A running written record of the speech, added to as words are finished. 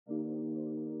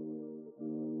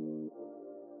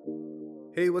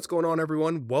Hey, what's going on,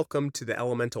 everyone? Welcome to the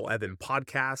Elemental Evan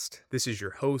podcast. This is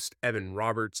your host, Evan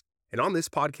Roberts. And on this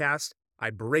podcast,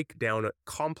 I break down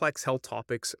complex health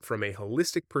topics from a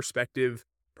holistic perspective,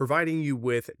 providing you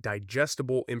with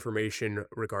digestible information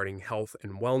regarding health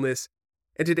and wellness.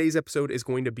 And today's episode is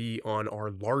going to be on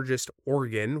our largest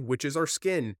organ, which is our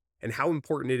skin, and how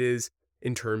important it is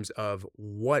in terms of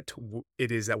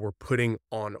it is that we're putting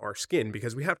on our skin,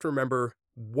 because we have to remember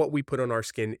what we put on our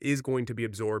skin is going to be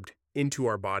absorbed into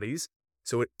our bodies.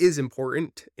 So it is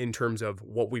important in terms of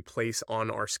what we place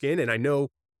on our skin. And I know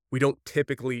we don't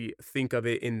typically think of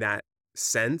it in that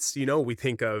sense. We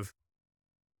think of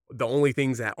the only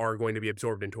things that are going to be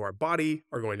absorbed into our body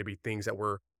are going to be things that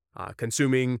we're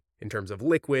consuming in terms of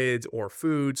liquids or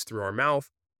foods through our mouth.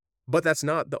 But that's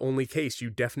not the only case. You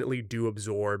definitely do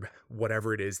absorb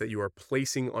whatever it is that you are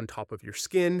placing on top of your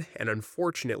skin. And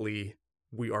unfortunately,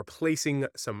 we are placing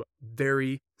some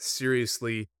very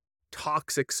seriously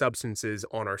toxic substances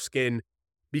on our skin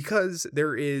because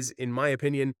there is, in my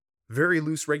opinion, very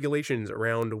loose regulations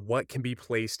around what can be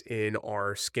placed in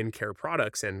our skincare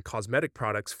products and cosmetic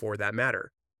products for that matter.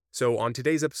 So, on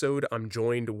today's episode, I'm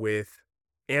joined with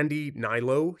Andy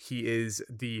Hnilo. He is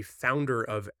the founder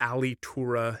of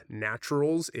Alitura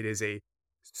Naturals. It is a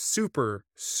super,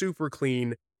 super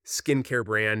clean skincare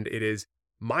brand. It is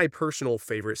my personal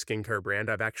favorite skincare brand.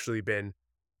 I've actually been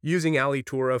using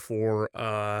Alitura for,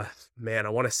 I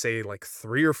want to say like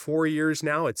 3 or 4 years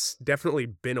now. It's definitely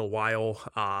been a while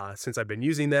since I've been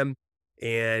using them.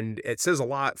 And it says a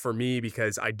lot for me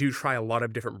because I do try a lot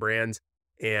of different brands.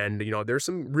 And, there's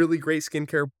some really great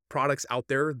skincare products out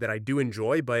there that I do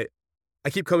enjoy, but I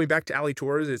keep coming back to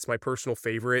Alituras. It's my personal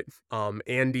favorite.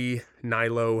 Andy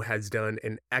Hnilo has done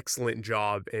an excellent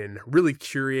job in really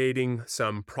curating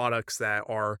some products that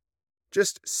are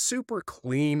just super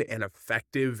clean and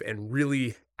effective and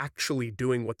really actually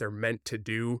doing what they're meant to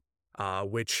do,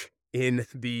 which in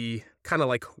the kind of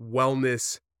like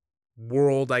wellness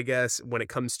world, I guess, when it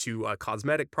comes to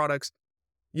cosmetic products,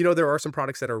 there are some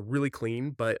products that are really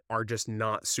clean, but are just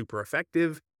not super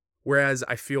effective. Whereas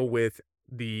I feel with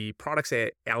the products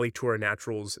at Alitura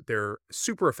Naturals, they're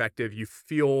super effective. You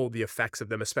feel the effects of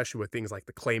them, especially with things like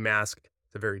the clay mask.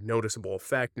 It's a very noticeable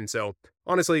effect. And so,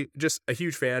 honestly, just a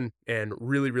huge fan and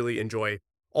really, really enjoy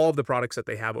all of the products that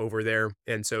they have over there.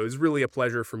 And so, it's really a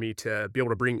pleasure for me to be able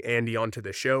to bring Andy onto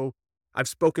the show. I've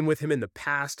spoken with him in the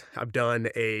past. I've done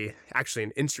actually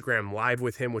an Instagram live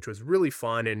with him, which was really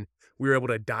fun. And we were able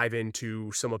to dive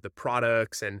into some of the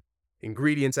products and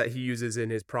ingredients that he uses in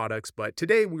his products. But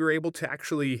today we were able to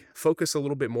actually focus a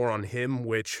little bit more on him,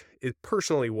 which is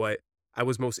personally what I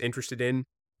was most interested in.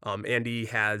 Andy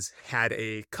has had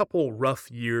a couple rough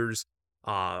years,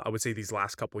 I would say these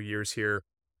last couple years here.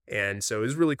 And so it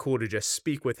was really cool to just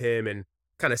speak with him and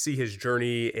kind of see his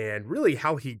journey and really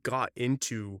how he got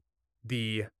into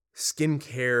the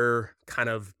skincare kind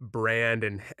of brand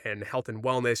and health and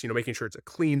wellness, making sure it's a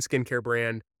clean skincare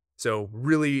brand. So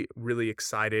really, really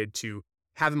excited to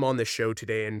have him on the show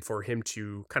today and for him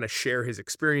to kind of share his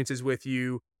experiences with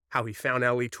you, how he found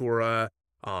Alitura,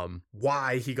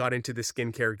 why he got into the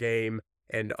skincare game,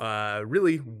 and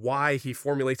really why he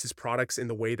formulates his products in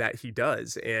the way that he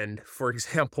does. And for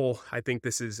example, I think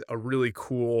this is a really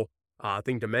cool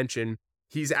thing to mention.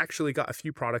 He's actually got a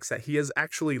few products that he has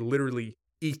actually literally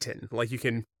eaten. Like you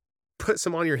can put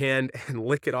some on your hand and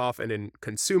lick it off and then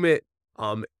consume it.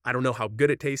 I don't know how good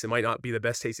it tastes. It might not be the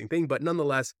best tasting thing, but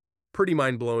nonetheless, pretty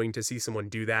mind blowing to see someone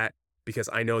do that because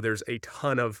I know there's a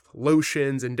ton of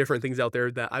lotions and different things out there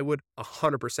that I would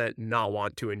 100% not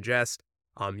want to ingest.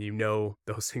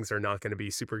 Those things are not going to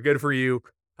be super good for you.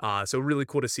 So really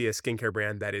cool to see a skincare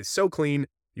brand that is so clean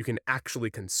you can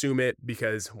actually consume it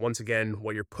because once again,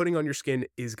 what you're putting on your skin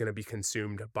is going to be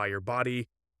consumed by your body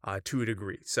to a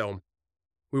degree. So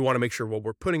we want to make sure what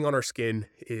we're putting on our skin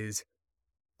is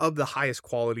of the highest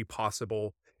quality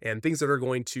possible and things that are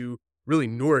going to really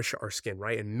nourish our skin,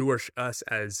 right? And nourish us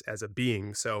as a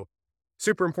being. So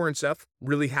super important stuff.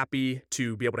 Really happy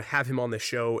to be able to have him on the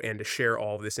show and to share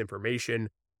all of this information.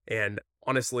 And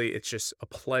honestly, it's just a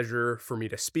pleasure for me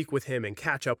to speak with him and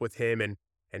catch up with him and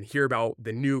hear about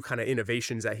the new kind of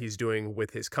innovations that he's doing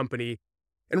with his company.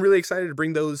 And really excited to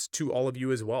bring those to all of you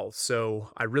as well. So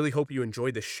I really hope you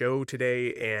enjoyed the show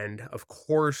today. And of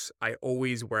course, I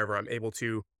always, wherever I'm able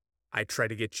to, I try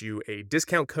to get you a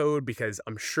discount code because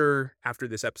I'm sure after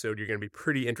this episode, you're going to be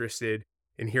pretty interested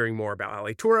in hearing more about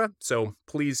Alitura. So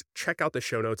please check out the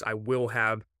show notes. I will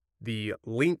have the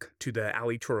link to the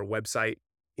Alitura website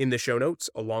in the show notes,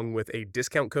 along with a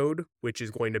discount code, which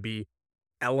is going to be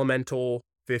Elemental15.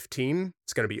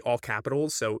 It's going to be all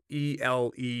capitals. So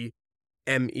ELEMEN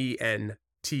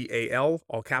TAL,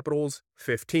 all capitals,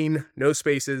 15, no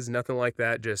spaces, nothing like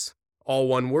that, just all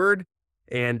one word.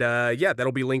 And yeah,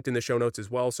 that'll be linked in the show notes as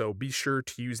well. So be sure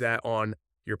to use that on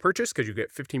your purchase because you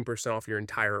get 15% off your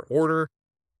entire order.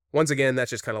 Once again,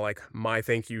 that's just kind of like my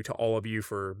thank you to all of you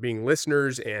for being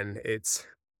listeners. And it's,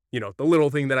 the little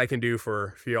thing that I can do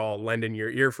for y'all lending your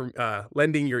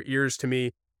ears to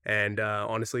me and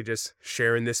honestly just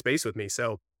sharing this space with me.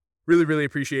 So really, really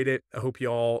appreciate it. I hope you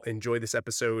all enjoy this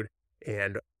episode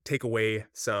and take away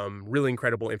some really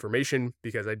incredible information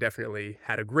because I definitely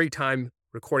had a great time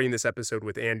recording this episode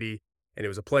with Andy and it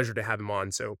was a pleasure to have him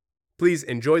on. So please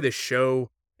enjoy this show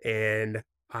and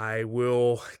I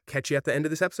will catch you at the end of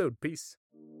this episode. Peace.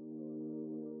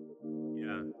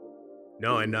 Yeah.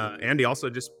 No, and Andy,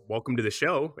 also just welcome to the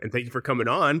show and thank you for coming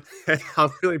on. I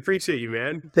really appreciate you,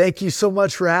 man. Thank you so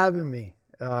much for having me.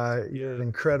 You're an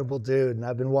incredible dude, and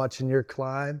I've been watching your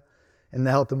climb in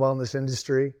the health and wellness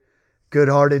industry.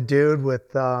 Good-hearted dude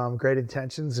with great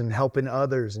intentions and helping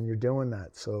others, and you're doing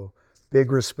that. So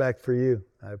big respect for you.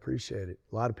 I appreciate it.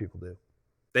 A lot of people do.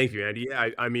 Thank you, Andy. Yeah,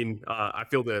 I mean, I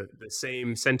feel the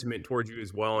same sentiment towards you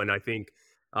as well. And I think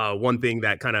one thing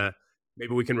that kind of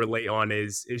maybe we can relate on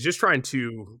is just trying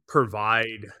to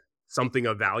provide something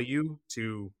of value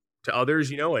to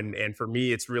others, and for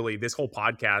me, it's really this whole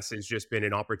podcast has just been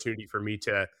an opportunity for me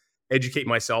to educate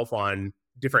myself on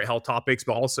different health topics,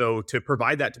 but also to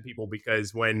provide that to people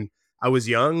because when I was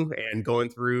young and going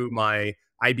through my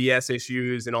IBS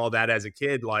issues and all that as a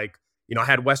kid, like I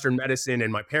had Western medicine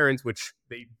and my parents, which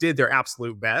they did their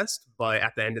absolute best, but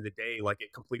at the end of the day, like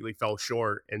it completely fell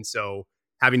short. And so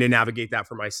having to navigate that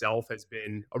for myself has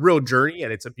been a real journey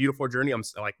and it's a beautiful journey. I'm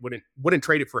like, wouldn't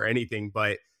trade it for anything,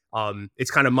 but it's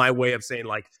kind of my way of saying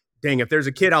like, dang, if there's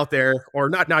a kid out there or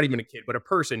not even a kid, but a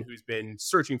person who's been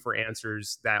searching for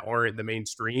answers that aren't the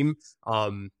mainstream,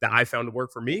 that I found to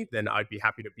work for me, then I'd be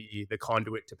happy to be the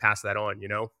conduit to pass that on,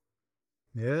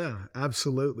 Yeah,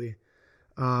 absolutely.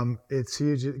 It's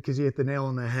huge because you hit the nail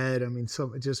on the head. I mean,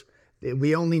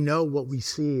 we only know what we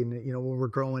see. And, when we're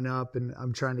growing up and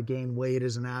I'm trying to gain weight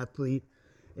as an athlete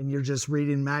and you're just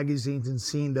reading magazines and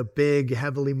seeing the big,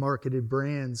 heavily marketed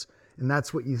brands. And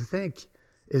that's what you think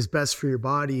is best for your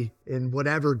body in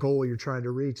whatever goal you're trying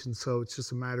to reach. And so it's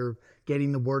just a matter of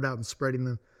getting the word out and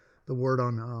spreading the word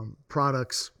on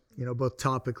products, both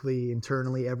topically,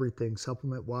 internally, everything,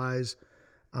 supplement wise.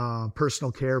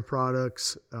 Personal care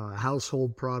products,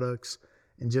 household products,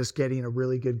 and just getting a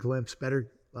really good glimpse, better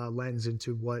lens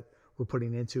into what we're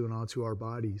putting into and onto our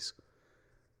bodies.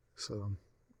 So,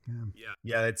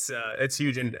 yeah, it's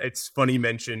huge, and it's funny you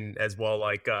mention as well,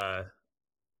 like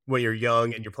when you're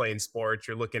young and you're playing sports,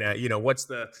 you're looking at what's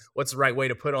the right way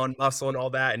to put on muscle and all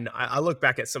that, and I look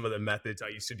back at some of the methods I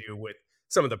used to do with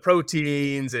some of the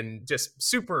proteins and just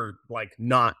super like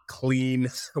not clean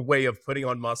way of putting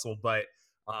on muscle, but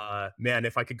man,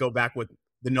 if I could go back with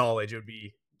the knowledge, it would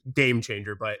be game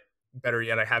changer. But better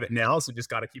yet, I have it now, so just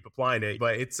got to keep applying it.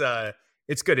 But it's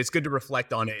good. It's good to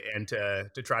reflect on it and to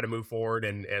try to move forward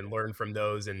and learn from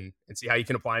those and see how you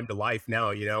can apply them to life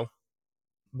now.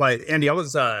 But Andy, I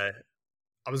was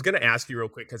gonna ask you real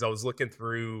quick because I was looking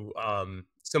through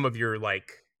some of your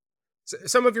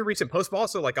some of your recent posts, but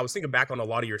also like I was thinking back on a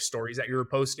lot of your stories that you were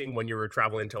posting when you were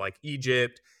traveling to like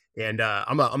Egypt. And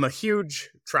I'm a huge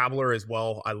traveler as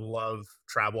well. I love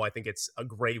travel. I think it's a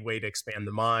great way to expand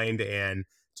the mind and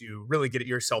to really get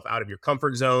yourself out of your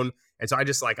comfort zone. And so I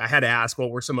had to ask, what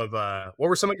were some of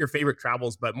your favorite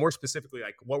travels, but more specifically,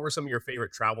 like what were some of your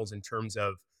favorite travels in terms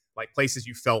of like places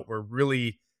you felt were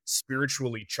really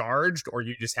spiritually charged, or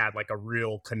you just had like a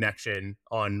real connection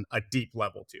on a deep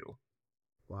level too?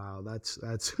 wow, that's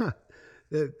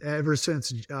ever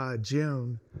since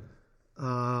June.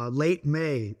 Late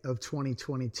May of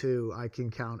 2022, I can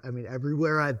count. I mean,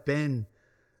 everywhere I've been,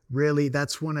 really,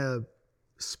 that's when a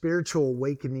spiritual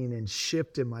awakening and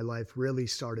shift in my life really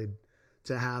started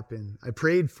to happen. I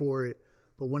prayed for it,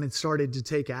 but when it started to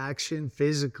take action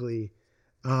physically,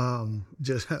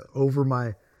 just over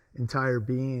my entire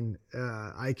being,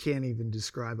 I can't even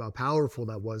describe how powerful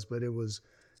that was, but it was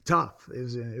tough.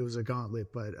 It was a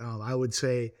gauntlet, but I would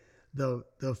say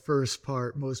the first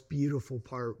part, most beautiful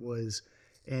part was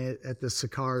at the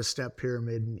Saqqara Step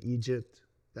Pyramid in Egypt.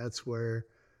 That's where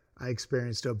I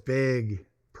experienced a big,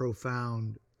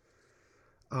 profound,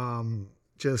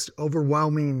 just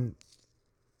overwhelming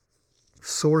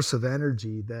source of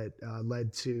energy that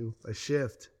led to a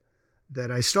shift that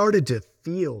I started to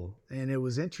feel. And it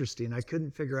was interesting. I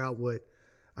couldn't figure out what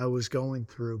I was going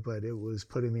through, but it was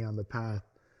putting me on the path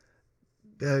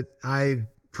that I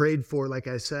prayed for, like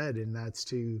I said, and that's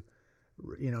to,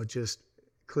 just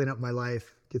clean up my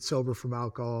life, get sober from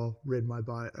alcohol, rid my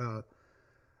body,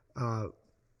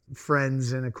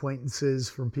 friends and acquaintances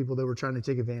from people that were trying to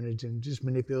take advantage and just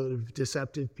manipulative,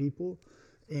 deceptive people.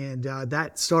 And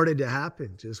that started to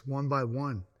happen just one by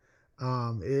one.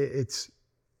 It's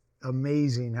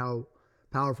amazing how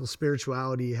powerful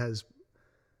spirituality has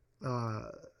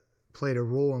played a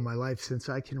role in my life since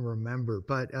I can remember.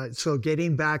 But so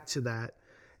getting back to that,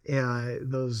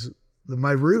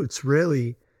 my roots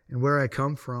really, and where I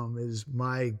come from is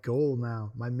my goal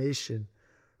now, my mission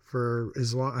for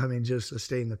as long, I mean, just to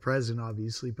stay in the present,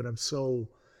 obviously, but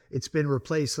it's been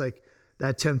replaced, like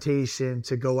that temptation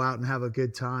to go out and have a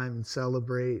good time and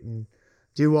celebrate and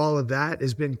do all of that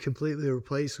has been completely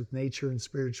replaced with nature and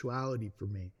spirituality for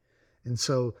me. And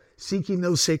so seeking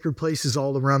those sacred places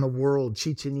all around the world,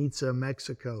 Chichen Itza,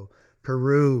 Mexico,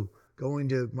 Peru, going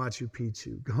to Machu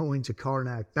Picchu, going to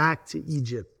Karnak, back to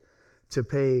Egypt to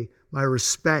pay my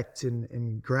respect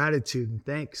and gratitude and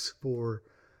thanks for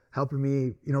helping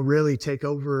me, really take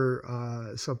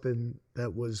over something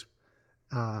that was,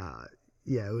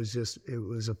 it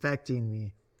was affecting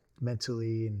me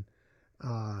mentally. And,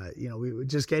 we were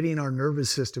just getting our nervous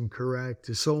system correct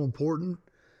is so important,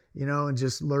 and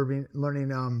just learning,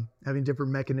 having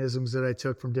different mechanisms that I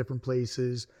took from different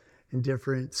places and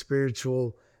different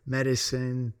spiritual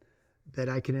medicine that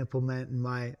I can implement in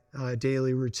my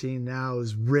daily routine now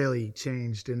has really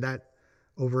changed. And that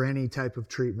over any type of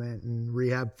treatment and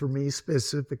rehab for me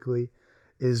specifically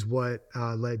is what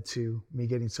led to me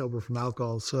getting sober from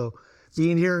alcohol. So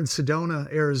being here in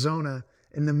Sedona, Arizona,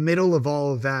 in the middle of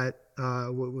all of that,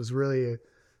 what was really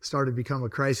started to become a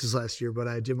crisis last year, but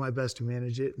I did my best to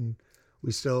manage it, and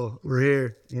we're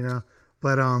here,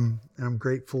 but and I'm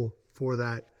grateful for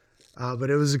that. But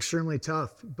it was extremely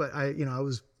tough, but I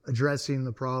was addressing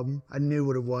the problem. I knew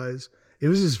what it was. It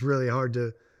was just really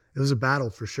it was a battle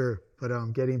for sure, but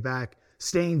getting back,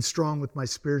 staying strong with my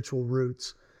spiritual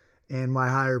roots and my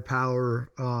higher power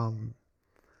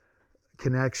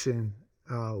connection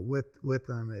with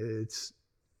them. It's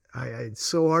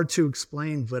so hard to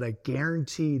explain, but I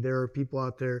guarantee there are people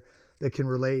out there that can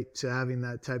relate to having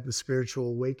that type of spiritual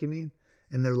awakening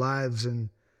in their lives. And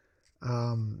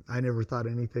I never thought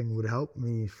anything would help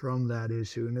me from that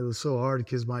issue. And it was so hard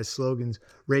because my slogans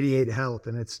radiate health,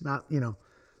 and it's not, I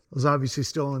was obviously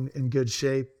still in good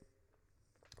shape,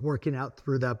 working out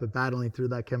through that, but battling through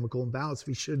that chemical imbalance.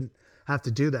 We shouldn't have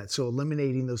to do that. So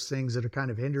eliminating those things that are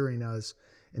kind of hindering us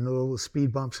and the little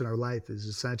speed bumps in our life is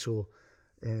essential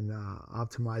in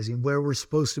optimizing where we're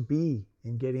supposed to be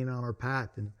and getting on our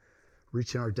path and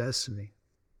reaching our destiny.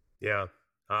 Yeah,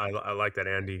 I like that,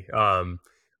 Andy.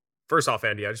 First off,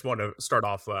 Andy, I just want to start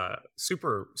off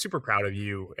super, super proud of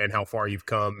you and how far you've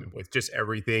come with just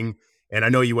everything. And I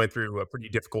know you went through a pretty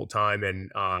difficult time,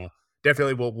 and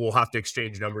definitely we'll have to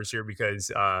exchange numbers here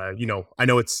because I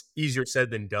know it's easier said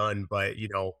than done, but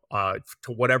to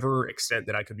whatever extent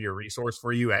that I could be a resource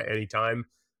for you at any time,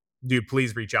 dude,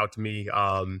 please reach out to me.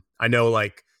 I know,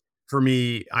 like, for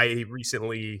me, I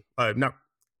recently, not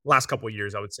last couple of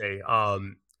years, I would say,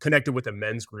 connected with a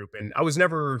men's group, and I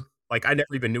never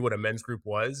even knew what a men's group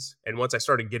was. And once I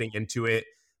started getting into it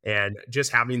and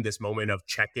just having this moment of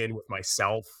check-in with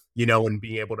myself, and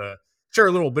being able to share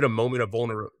a little bit of moment of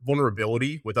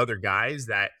vulnerability with other guys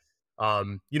that,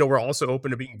 were also open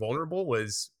to being vulnerable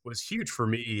was huge for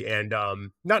me. And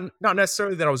not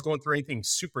necessarily that I was going through anything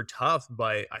super tough,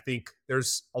 but I think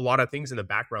there's a lot of things in the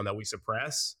background that we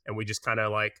suppress, and we just kind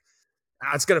of like,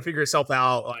 it's gonna figure itself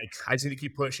out. Like, I just need to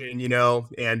keep pushing,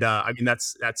 And I mean,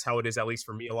 that's how it is, at least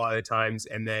for me, a lot of the times.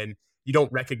 And then you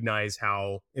don't recognize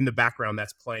how in the background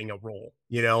that's playing a role,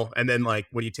 And then, like,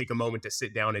 when you take a moment to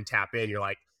sit down and tap in, you're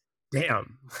like,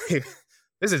 damn,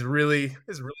 this is really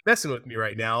messing with me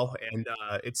right now. And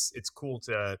it's cool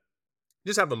to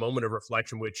just have a moment of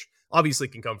reflection, which obviously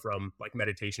can come from like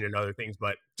meditation and other things.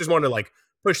 But just want to like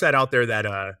push that out there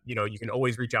that you can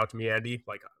always reach out to me, Andy.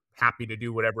 Like, happy to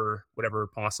do whatever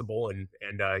possible. And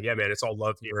yeah, man, it's all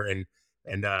love here,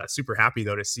 and super happy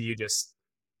though to see you just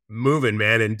moving,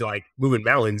 man, and like moving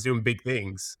mountains, doing big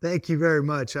things. Thank you very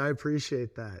much. I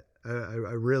appreciate that.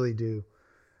 I really do.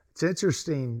 It's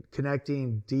interesting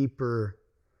connecting deeper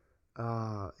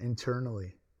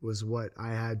internally was what I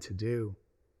had to do,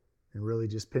 and really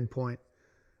just pinpoint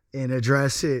and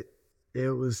address it. It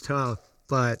was tough,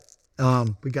 but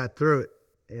we got through it.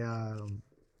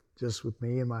 Just with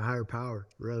me and my higher power,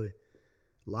 really.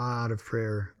 A lot of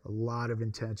prayer, a lot of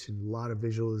intention, a lot of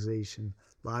visualization,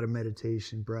 a lot of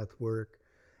meditation, breath work,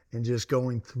 and just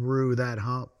going through that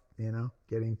hump,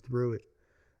 getting through it.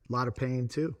 A lot of pain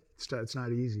too. It's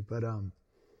not easy, but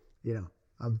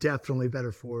I'm definitely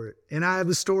better for it. And I have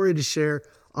a story to share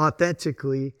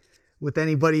authentically with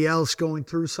anybody else going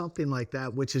through something like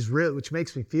that, which is real, which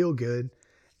makes me feel good.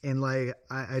 And like,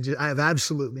 I have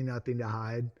absolutely nothing to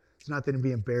hide. There's nothing to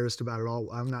be embarrassed about at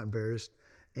all. I'm not embarrassed.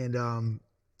 And,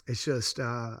 it's just,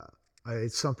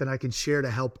 it's something I can share to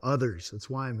help others. That's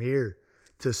why I'm here,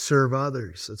 to serve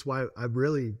others. That's why I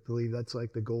really believe that's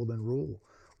like the golden rule.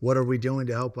 What are we doing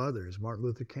to help others? Martin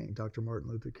Luther King, Dr.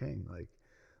 Martin Luther King. Like,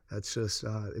 that's just,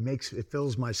 it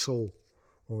fills my soul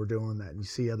when we're doing that. And you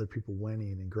see other people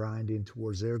winning and grinding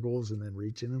towards their goals and then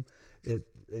reaching them. It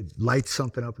lights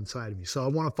something up inside of me. So I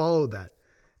want to follow that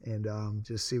and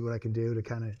just see what I can do to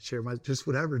kind of share just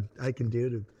whatever I can do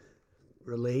to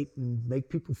relate and make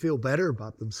people feel better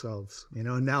about themselves.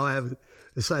 And now I have,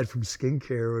 aside from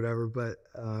skincare or whatever, but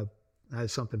I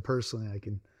have something personally I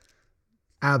can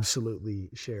absolutely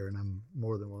share, and I'm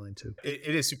more than willing to.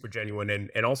 It is super genuine,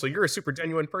 and also you're a super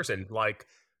genuine person. Like,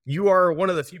 you are one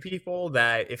of the few people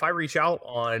that if I reach out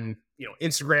on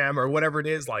Instagram or whatever it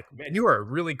is, like, man, you are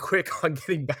really quick on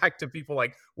getting back to people,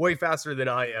 like way faster than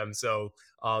I am. So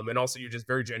and also you're just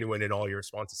very genuine in all your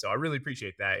responses. So I really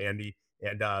appreciate that, Andy.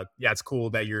 And yeah, it's cool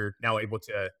that you're now able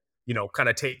to kind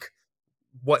of take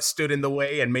what stood in the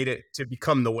way and made it to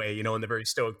become the way, in the very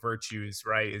stoic virtues,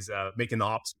 right? Is making the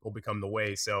obstacle become the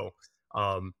way. So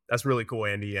that's really cool,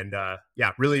 Andy. And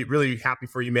yeah, really, really happy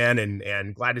for you, man.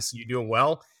 And glad to see you doing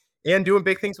well and doing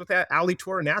big things with that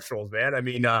Alitura Naturals, man. I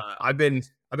mean, I've been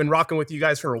rocking with you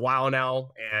guys for a while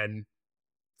now and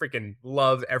freaking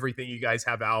love everything you guys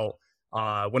have out.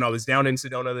 When I was down in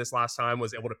Sedona this last time,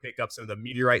 was able to pick up some of the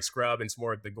meteorite scrub and some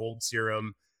more of the gold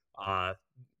serum. Uh,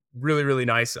 Really, really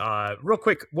nice. Real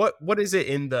quick, what is it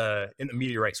in the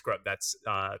meteorite scrub? That's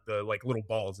the like little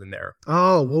balls in there.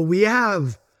 Oh, well, we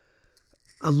have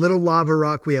a little lava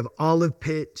rock. We have olive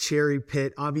pit, cherry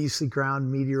pit, obviously ground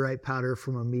meteorite powder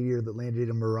from a meteor that landed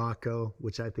in Morocco,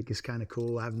 which I think is kind of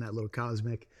cool, having that little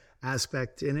cosmic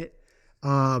aspect in it.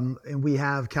 And we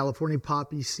have California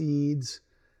poppy seeds,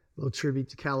 a little tribute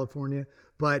to California,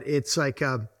 but it's like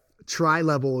a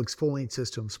tri-level exfoliant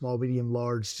system, small, medium,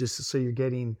 large, just so you're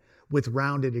getting with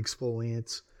rounded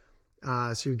exfoliants.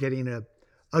 So you're getting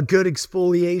a good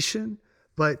exfoliation,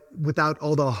 but without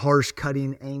all the harsh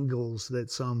cutting angles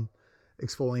that some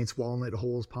exfoliants, walnut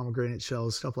holes, pomegranate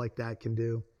shells, stuff like that can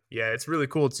do. Yeah, it's really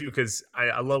cool too because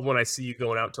I love when I see you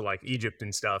going out to like Egypt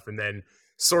and stuff, and then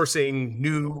sourcing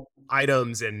new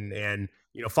items and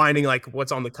finding like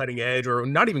what's on the cutting edge or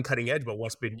not even cutting edge, but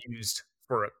what's been used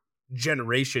for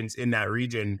generations in that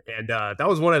region. And that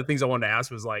was one of the things I wanted to ask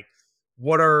was like,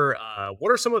 what are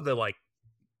some of the like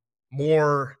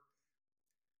more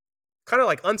kind of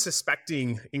like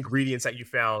unsuspecting ingredients that you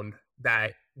found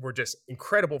that were just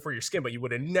incredible for your skin, but you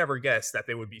would have never guessed that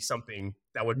they would be something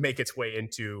that would make its way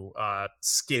into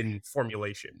skin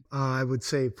formulation? I would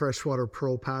say freshwater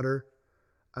pearl powder.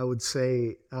 I would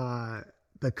say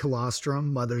the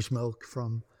colostrum, mother's milk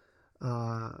from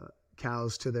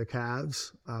cows to their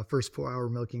calves. First 4-hour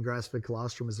milking grass-fed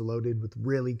colostrum is loaded with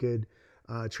really good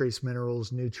trace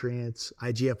minerals, nutrients,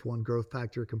 IGF-1 growth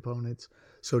factor components.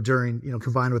 So during,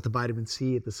 combined with the vitamin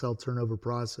C at the cell turnover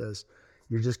process,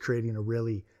 you're just creating a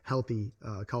really healthy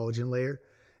collagen layer.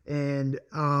 And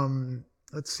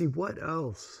let's see, what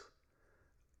else?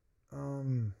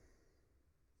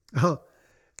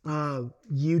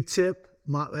 U-tip,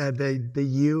 the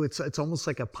U, it's almost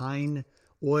like a pine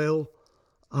oil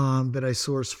that I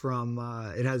source from.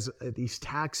 It has these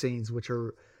taxanes, which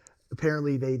are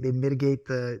apparently they mitigate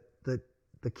the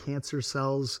cancer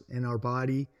cells in our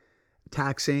body.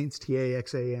 Taxanes,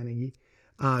 Taxane.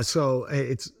 So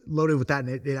it's loaded with that,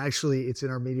 and it actually it's in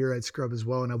our meteorite scrub as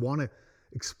well. And I want to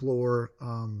explore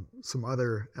some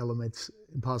other elements,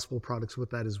 impossible products with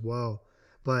that as well.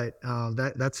 But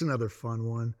that's another fun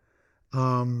one.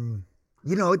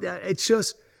 It's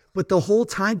just, but the whole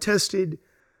time tested,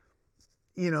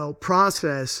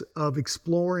 process of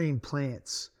exploring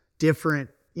plants, different,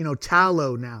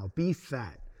 tallow now, beef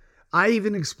fat. I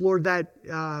even explored that,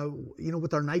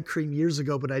 with our night cream years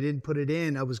ago, but I didn't put it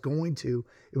in. I was going to.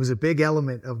 It was a big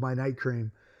element of my night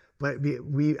cream. But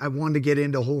I wanted to get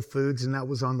into Whole Foods, and that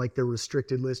was on like their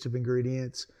restricted list of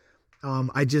ingredients.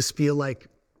 I just feel like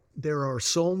there are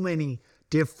so many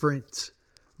different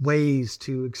ways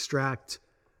to extract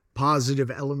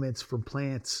positive elements from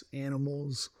plants,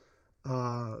 animals,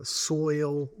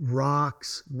 soil,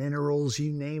 rocks, minerals,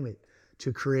 you name it,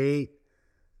 to create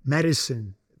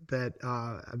medicine that,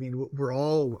 we're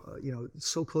all,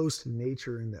 so close to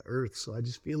nature and the earth. So I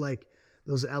just feel like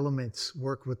those elements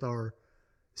work with our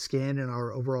skin and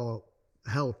our overall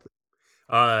health.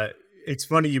 It's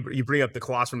funny you bring up the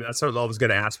colostrum. That's something I was going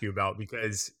to ask you about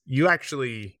because you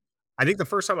actually, I think the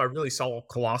first time I really saw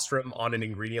colostrum on an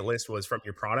ingredient list was from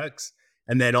your products,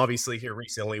 and then obviously here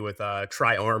recently with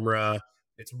Triarmra,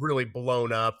 it's really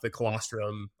blown up the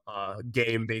colostrum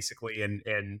game basically.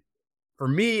 And for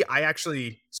me, I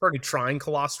actually started trying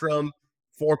colostrum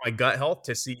for my gut health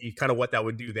to see kind of what that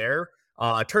would do there.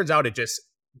 It turns out it just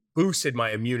boosted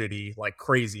my immunity like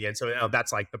crazy, and so now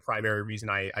that's like the primary reason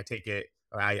I take it,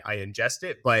 I ingest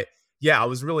it. But yeah, it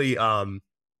was really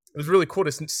cool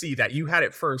to see that you had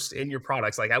it first in your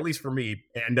products, like at least for me,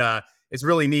 and it's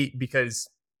really neat because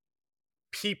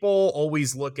people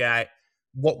always look at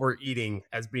what we're eating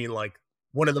as being like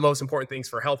one of the most important things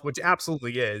for health, which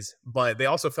absolutely is. But they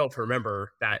also fail to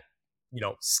remember that,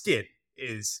 skin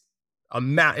is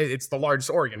it's the largest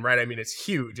organ, right? I mean, it's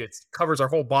huge. It covers our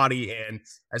whole body, and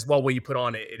as well, what you put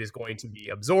on it, it is going to be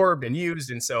absorbed and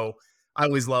used. And so, I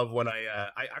always love when I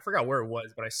forgot where it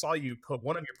was, but I saw you put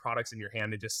one of your products in your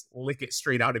hand and just lick it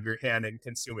straight out of your hand and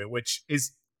consume it, which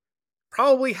is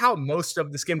probably how most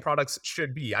of the skin products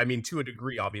should be. I mean, to a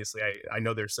degree, obviously. I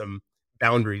know there's some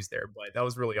boundaries there, but that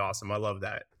was really awesome. I love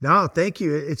that. No, thank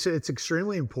you. It's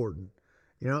extremely important.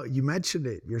 You know, you mentioned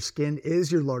it. Your skin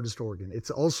is your largest organ. It's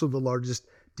also the largest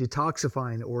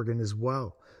detoxifying organ as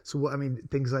well. So, I mean,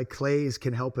 things like clays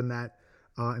can help in that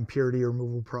impurity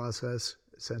removal process,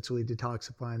 essentially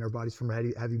detoxifying our bodies from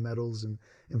heavy metals and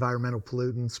environmental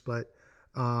pollutants. But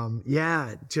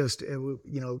yeah, just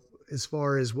as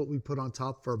far as what we put on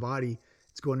top of our body,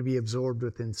 it's going to be absorbed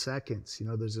within seconds. You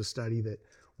know, there's a study that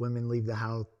women leave the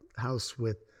house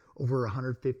with over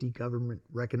 150 government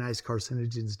recognized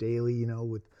carcinogens daily, you know,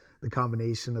 with the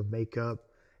combination of makeup,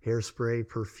 hairspray,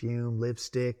 perfume,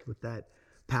 lipstick, with that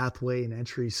pathway and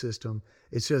entry system.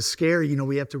 It's just scary. You know,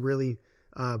 we have to really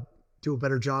do a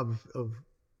better job of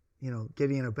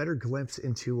getting a better glimpse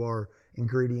into our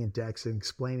ingredient decks and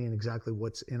explaining exactly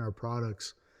what's in our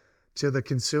products to the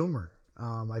consumer.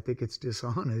 I think it's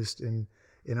dishonest and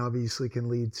obviously can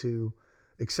lead to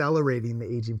accelerating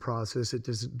the aging process. It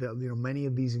does, many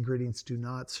of these ingredients do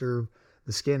not serve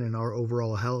the skin and our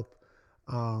overall health.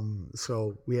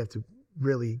 So we have to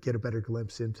really get a better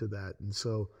glimpse into that. And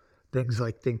so things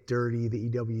like Think Dirty, the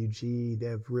EWG, they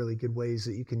have really good ways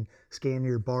that you can scan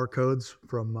your barcodes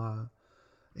from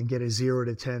and get a 0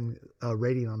 to 10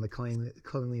 rating on the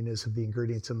cleanliness of the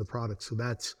ingredients in the product. So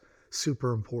that's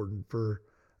super important for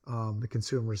the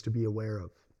consumers to be aware of.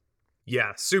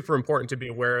 Yeah, super important to be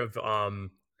aware of.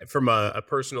 From a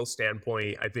personal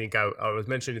standpoint, I think I was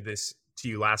mentioning this to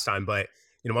you last time, but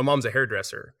my mom's a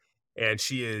hairdresser, and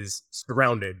she is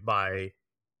surrounded by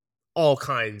all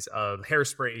kinds of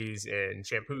hairsprays and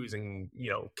shampoos and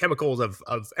chemicals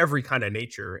of every kind of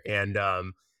nature. And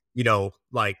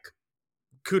like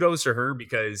kudos to her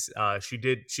because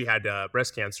she had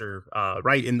breast cancer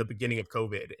right in the beginning of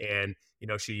COVID, and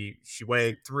she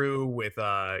went through with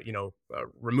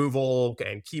removal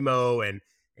and chemo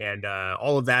and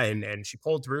all of that, and she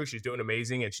pulled through. She's doing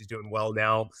amazing and she's doing well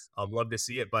now. Love to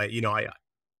see it, but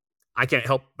I can't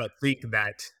help but think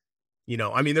that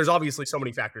I mean, there's obviously so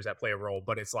many factors that play a role,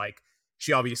 but it's like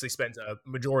she obviously spends a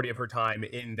majority of her time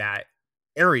in that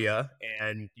area,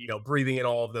 and breathing in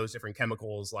all of those different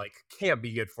chemicals like can't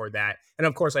be good for that. And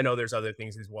of course I know there's other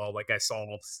things as well, like I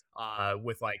saw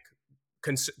with like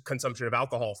consumption of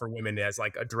alcohol for women as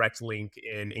like a direct link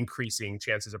in increasing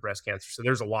chances of breast cancer. So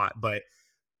there's a lot, but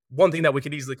one thing that we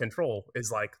could easily control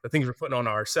is like the things we're putting on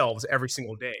ourselves every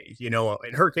single day. In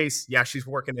her case, yeah, she's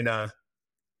working in a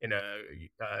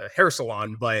hair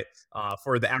salon, but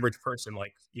for the average person,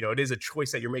 like it is a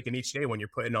choice that you're making each day when you're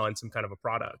putting on some kind of a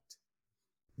product.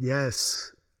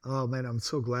 Yes. Oh man, I'm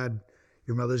so glad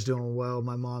your mother's doing well.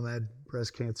 My mom had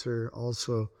breast cancer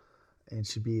also, and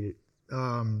she beat it.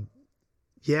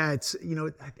 Yeah, it's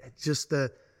just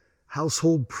the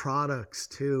household products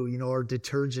too. You know, our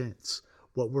detergents,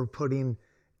 what we're putting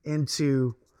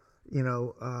into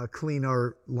clean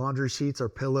our laundry sheets, our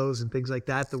pillows, and things like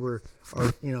that that we're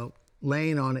are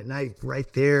laying on at night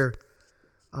right there.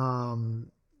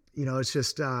 Um, it's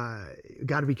just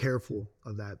got to be careful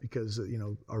of that because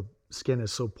our skin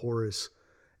is so porous,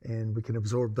 and we can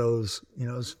absorb those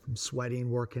from sweating,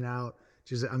 working out.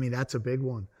 Just I mean that's a big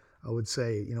one. I would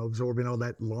say absorbing all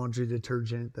that laundry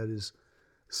detergent that is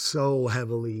so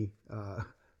heavily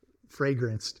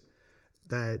fragranced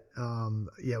that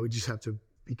yeah, we just have to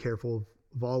be careful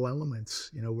of all elements,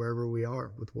 wherever we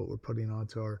are with what we're putting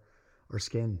onto our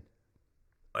skin.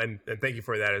 And thank you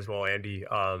for that as well, Andy.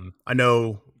 I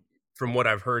know from what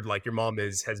I've heard, like your mom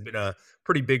has been a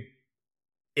pretty big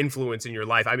influence in your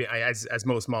life. I mean, as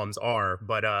most moms are,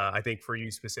 but I think for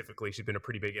you specifically, she's been a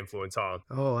pretty big influence, huh?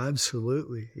 Oh,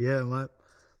 absolutely. Yeah,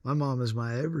 my mom is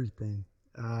my everything.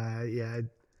 Yeah,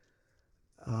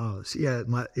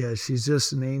 yeah, she's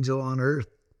just an angel on earth.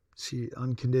 She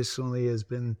unconditionally has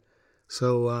been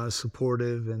so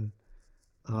supportive and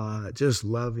just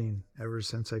loving ever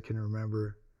since I can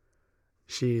remember.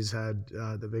 She's had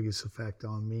the biggest effect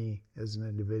on me as an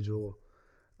individual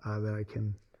that I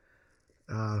can.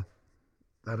 Uh,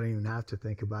 I don't even have to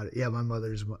think about it. Yeah, my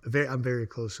mother's very. I'm very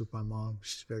close with my mom.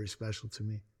 She's very special to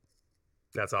me.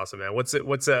 That's awesome, man. What's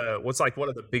like one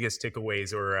of the biggest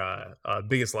takeaways or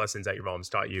biggest lessons that your mom's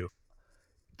taught you?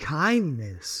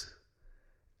 Kindness,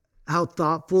 how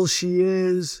thoughtful she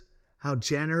is, how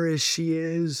generous she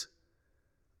is.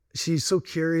 She's so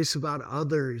curious about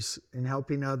others and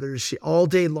helping others. She all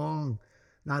day long,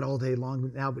 not all day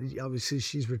long now, but obviously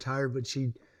she's retired. But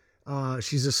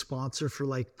she's a sponsor for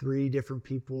like 3 different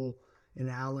people in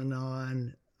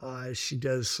Al-Anon. She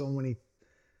does so many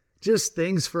just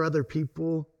things for other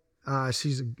people.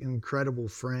 She's an incredible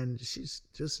friend. She's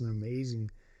just an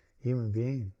amazing human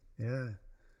being. Yeah,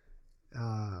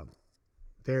 uh,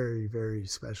 very very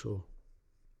special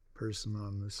person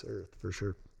on this earth for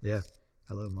sure. Yeah,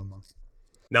 I love my mom.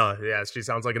 No, yeah, she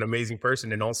sounds like an amazing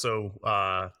person and also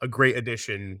a great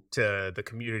addition to the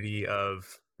community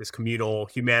of this communal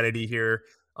humanity here.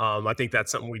 I think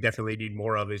that's something we definitely need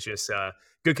more of is just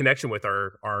good connection with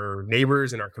our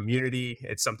neighbors and our community.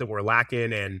 It's something we're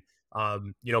lacking. And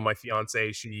you know, my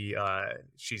fiance,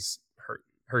 she's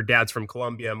her dad's from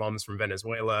Colombia, mom's from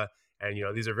Venezuela, and you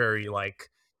know, these are very like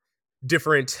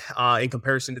different in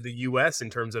comparison to the US in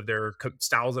terms of their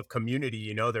styles of community.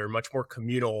 You know, they're much more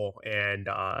communal and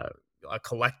a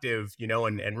collective, you know,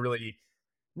 and really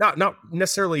not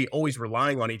necessarily always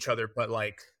relying on each other, but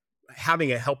like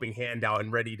having a helping hand out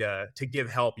and ready to give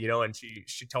help, you know. And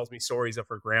she tells me stories of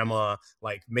her grandma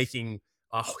like making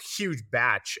a huge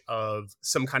batch of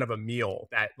some kind of a meal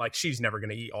that like she's never going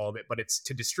to eat all of it, but it's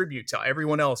to distribute to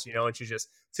everyone else, you know. And she's just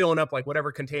filling up like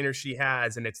whatever container she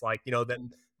has, and it's like, you know,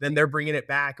 then they're bringing it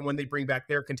back, and when they bring back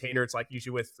their container, it's like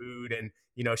usually with food. And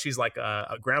you know, she's like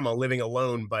a grandma living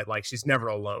alone, but like she's never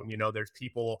alone, you know. There's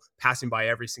people passing by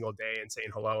every single day and saying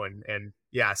hello. And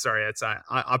yeah, sorry, it's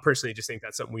I personally just think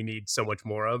that's something we need so much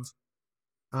more of.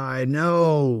 I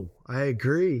know. I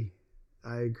agree.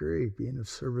 I agree. Being of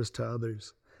service to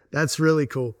others. That's really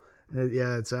cool.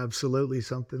 Yeah, it's absolutely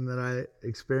something that I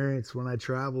experience when I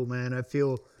travel, man. I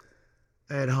feel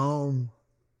at home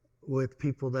with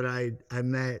people that I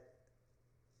met,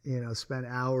 spent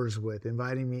hours with,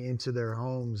 inviting me into their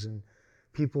homes, and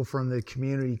people from the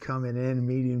community coming in,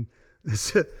 meeting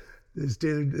this this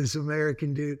dude, this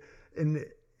American dude, and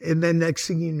and then next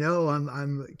thing you know,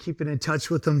 I'm keeping in touch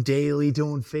with them daily,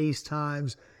 doing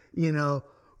FaceTimes. You know,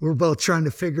 we're both trying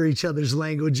to figure each other's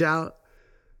language out.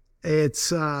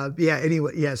 It's yeah.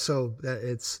 Anyway, yeah. So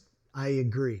it's I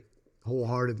agree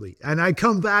wholeheartedly, and I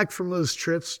come back from those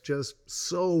trips just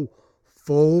so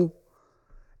full.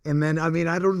 And then, I mean,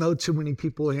 I don't know too many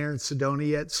people here in Sedona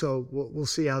yet, so we'll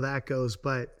see how that goes.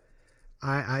 But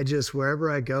I just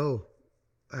wherever I go,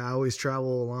 I always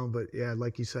travel alone. But yeah,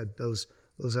 like you said, those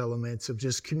elements of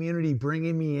just community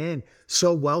bringing me in,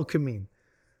 so welcoming.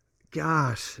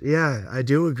 Gosh, yeah, I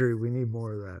do agree. We need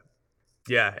more of that.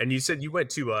 Yeah, and you said you went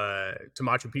to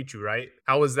Machu Picchu, right?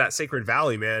 How was that Sacred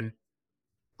Valley, man?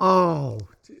 Oh,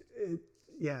 it,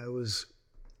 yeah, it was.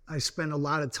 I spent a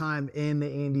lot of time in the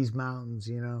Andes Mountains.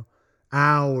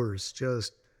 Hours,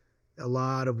 just a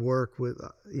lot of work with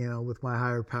with my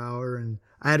higher power, and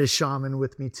I had a shaman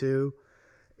with me too,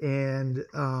 and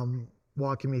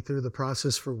walking me through the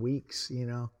process for weeks.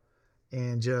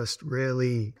 And just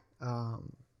really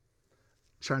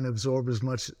trying to absorb as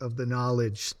much of the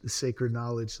knowledge, the sacred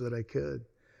knowledge that I could.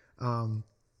 Um,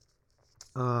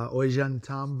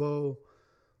 Ollantaytambo,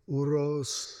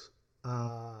 Uros,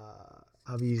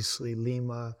 obviously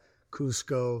Lima,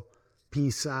 Cusco,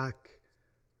 Pisac,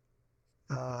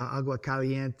 Agua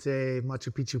Caliente,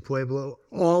 Machu Picchu Pueblo.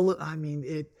 I mean,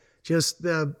 it just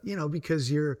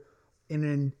because you're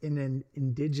in an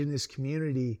indigenous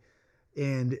community,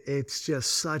 and it's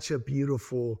just such a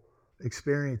beautiful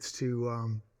experience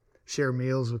to share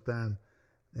meals with them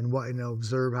and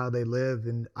observe how they live.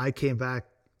 And I came back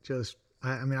just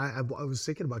I was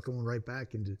thinking about going right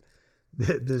back into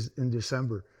this in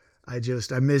December. I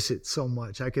miss it so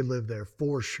much. I could live there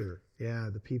for sure. Yeah,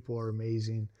 the people are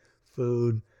amazing,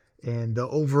 food, and the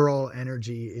overall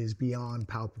energy is beyond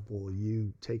palpable.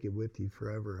 You take it with you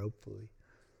forever, hopefully.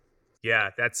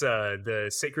 Yeah, that's the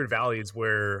Sacred Valley is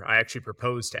where I actually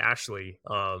proposed to Ashley.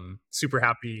 Super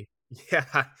happy.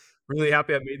 Yeah, really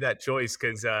happy I made that choice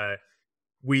because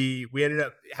we ended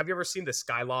up. Have you ever seen the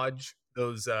Sky Lodge?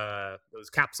 Those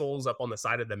capsules up on the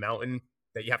side of the mountain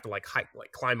that you have to like hike,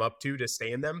 like climb up to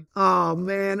stay in them. Oh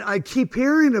man, I keep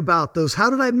hearing about those. How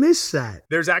did I miss that?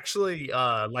 There's actually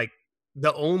like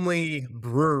the only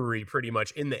brewery pretty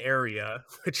much in the area,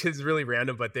 which is really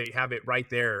random, but they have it right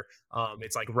there.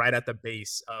 It's like right at the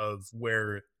base of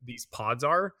where these pods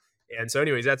are. And so,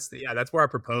 anyways, that's where I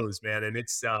proposed, man. And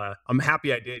I'm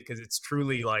happy I did because it's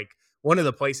truly like one of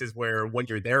the places where when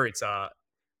you're there, it's a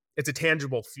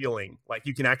tangible feeling. Like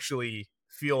you can actually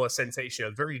feel a sensation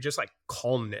of very just like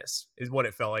calmness is what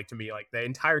it felt like to me. Like the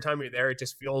entire time you're there, it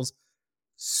just feels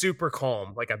super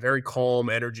calm, like a very calm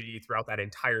energy throughout that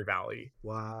entire valley.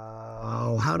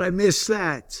 Wow, how'd I miss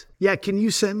that? Yeah, can you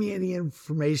send me any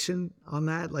information on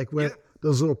that? Like where Yeah.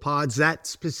 those little pods, that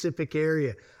specific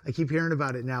area. I keep hearing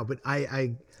about it now, but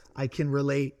I can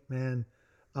relate, man.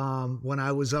 When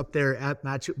I was up there at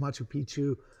Machu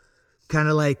Picchu, kind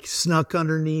of like snuck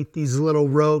underneath these little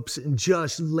ropes and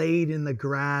just laid in the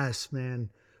grass, man,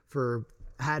 for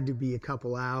had to be a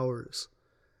couple hours.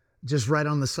 Just right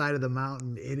on the side of the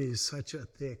mountain. It is such a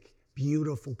thick,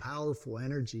 beautiful, powerful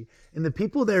energy. And the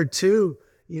people there too,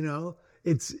 you know,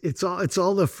 it's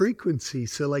all the frequency.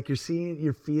 So like you're seeing,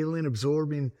 you're feeling,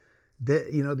 absorbing the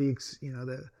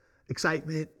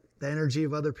excitement, the energy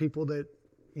of other people that,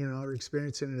 are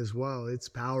experiencing it as well. It's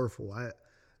powerful.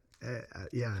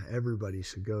 Yeah, everybody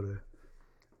should go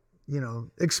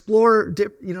to, explore,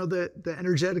 the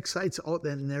energetic sites,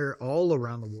 and they're all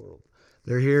around the world.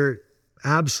 They're here,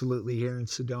 absolutely here in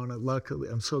Sedona. Luckily,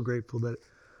 I'm so grateful that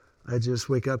I just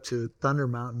wake up to Thunder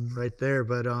Mountain right there.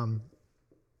 But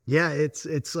yeah,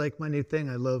 it's like my new thing.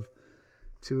 I love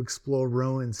to explore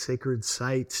ruins, sacred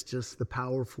sites, just the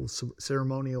powerful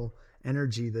ceremonial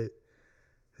energy that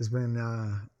has been,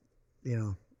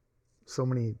 so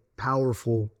many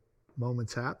powerful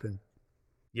moments happen.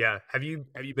 Yeah. Have you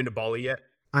been to Bali yet?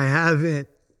 I haven't.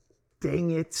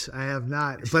 Dang it, I have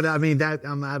not. But I mean, that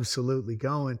I'm absolutely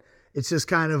going. It's just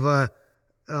kind of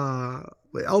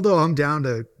although I'm down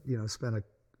to spend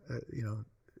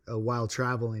a while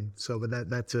traveling. So, but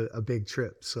that's a big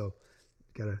trip. So,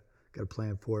 gotta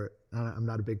plan for it. I'm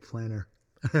not a big planner.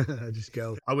 I just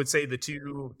go. I would say the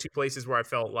two places where I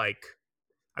felt like,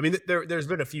 I mean, there's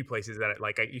been a few places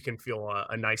that you can feel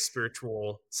a nice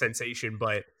spiritual sensation,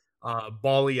 but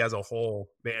Bali as a whole,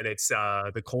 man, it's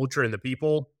the culture and the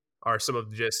people are some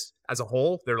of just as a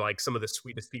whole, they're like some of the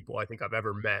sweetest people I think I've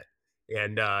ever met,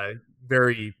 and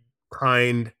very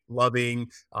kind, loving,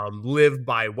 live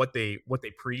by what they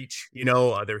preach.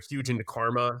 They're huge into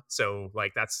karma, so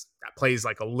like that plays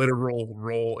like a literal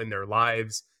role in their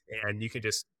lives, and you can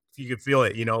feel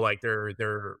it. Like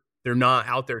they're not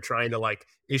out there trying to like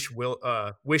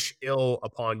wish ill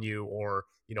upon you or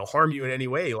harm you in any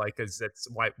way, like because that's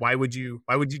why would you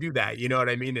do that? You know what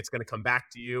I mean? It's going to come back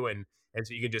to you, and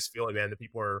so you can just feel it, man. The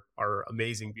people are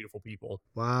amazing, beautiful people.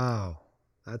 Wow,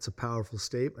 that's a powerful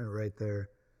statement right there.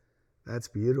 That's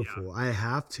Yeah. beautiful. I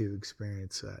have to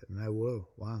experience that, and I will.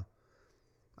 Wow.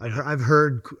 I've Yeah. heard, I've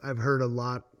heard I've heard a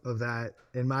lot of that,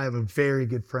 and I have a very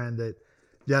good friend that,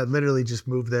 yeah, literally just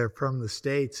moved there from the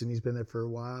States, and he's been there for a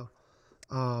while,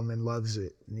 and loves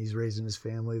it, and he's raising his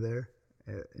family there,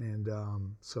 and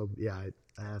so yeah,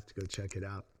 I have to go check it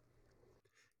out.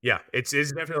 Yeah, it's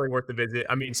definitely worth the visit.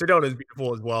 I mean, Sedona is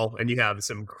beautiful as well, and you have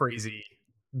some crazy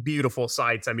beautiful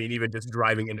sights. I mean, even just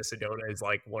driving into Sedona is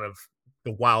like one of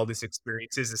the wildest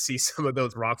experiences to see some of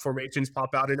those rock formations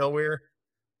pop out of nowhere.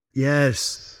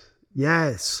 Yes,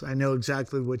 yes, I know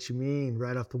exactly what you mean.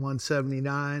 Right off the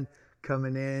 179,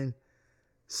 coming in,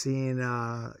 seeing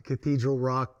Cathedral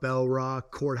Rock, Bell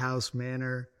Rock, Courthouse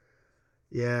Manor.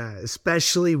 Yeah,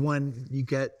 especially when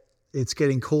it's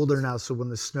getting colder now. So when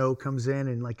the snow comes in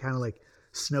and like kind of like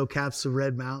snow caps the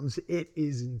red mountains, it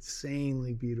is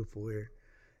insanely beautiful here.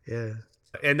 Yeah.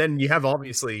 And then you have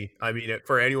obviously, I mean,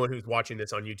 for anyone who's watching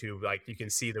this on YouTube, like you can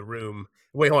see the room.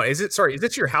 Wait, hold on. Is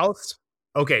it your house?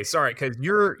 Okay, sorry, because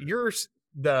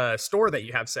the store that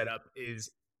you have set up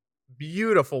is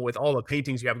beautiful with all the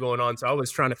paintings you have going on. So I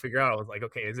was trying to figure out. I was like,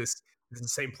 okay, is this the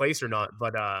same place or not?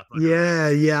 Yeah,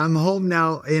 yeah. I'm home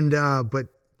now, and but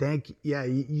thank you. Yeah,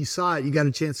 you saw it. You got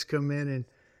a chance to come in and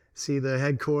see the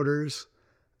headquarters.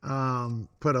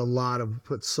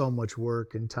 Put so much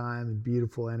work and time and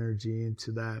beautiful energy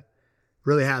into that.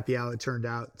 Really happy how it turned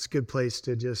out. It's a good place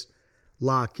to just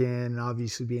lock in. And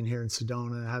obviously, being here in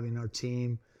Sedona, having our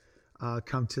team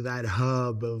come to that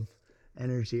hub of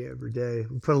energy every day.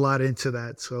 We put a lot into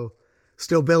that. So,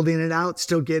 still building it out,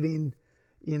 still getting,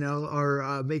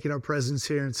 our making our presence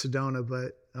here in Sedona.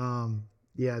 But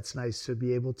yeah, it's nice to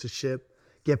be able to ship,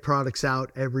 get products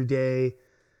out every day.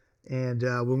 And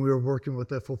when we were working with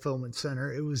the fulfillment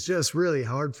center, it was just really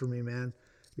hard for me, man,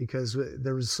 because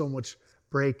there was so much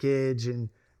breakage and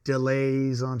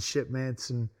delays on shipments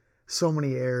and so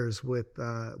many errors with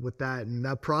that. And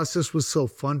that process was so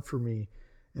fun for me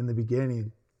in the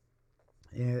beginning.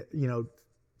 And,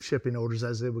 shipping orders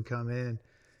as they would come in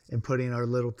and putting our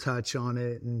little touch on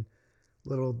it and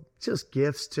little just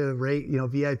gifts to rate,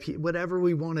 VIP, whatever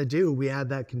we want to do, we had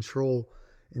that control.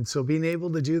 And so being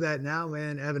able to do that now,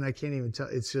 man, Evan, I can't even tell.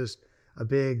 It's just a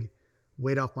big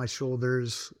weight off my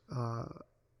shoulders.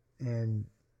 And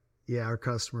yeah, our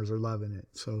customers are loving it.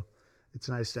 So it's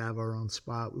nice to have our own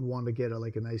spot. We wanted to get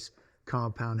a nice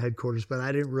compound headquarters, but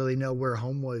I didn't really know where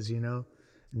home was,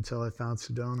 until I found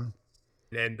Sedona.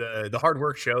 And the hard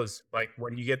work shows. Like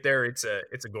when you get there, it's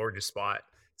a gorgeous spot.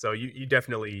 So you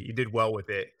definitely you did well with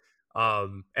it.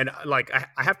 And like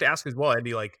I have to ask as well,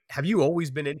 Andy, like have you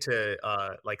always been into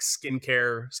like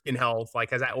skincare, skin health?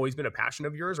 Like has that always been a passion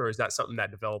of yours, or is that something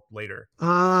that developed later?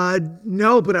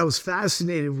 No, but I was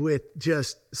fascinated with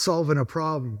just solving a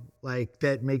problem like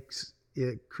that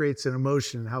creates an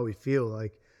emotion in how we feel.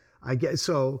 Like I guess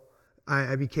so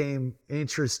I became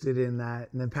interested in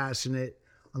that and then passionate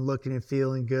on looking and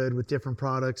feeling good with different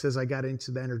products as I got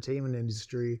into the entertainment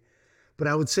industry. But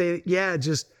I would say, yeah,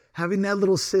 just having that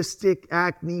little cystic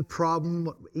acne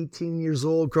problem, 18 years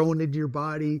old, growing into your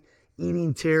body,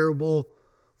 eating terrible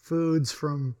foods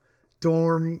from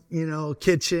dorm,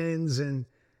 kitchens and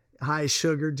high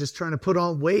sugar, just trying to put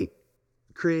on weight,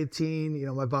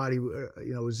 creatine, my body,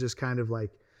 was just kind of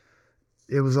like,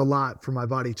 it was a lot for my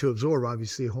body to absorb.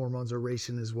 Obviously hormones are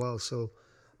racing as well. So,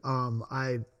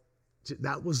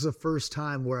 that was the first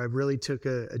time where I really took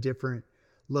a different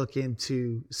look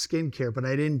into skincare, but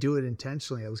I didn't do it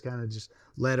intentionally. I was kind of just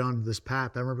led onto this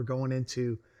path. I remember going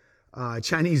into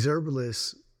Chinese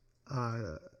herbalist,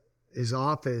 his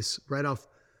office right off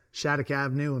Shattuck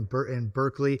Avenue in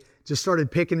Berkeley, just started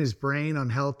picking his brain on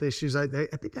health issues. I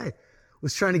think I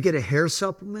was trying to get a hair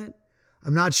supplement.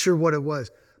 I'm not sure what it was,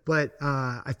 but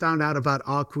I found out about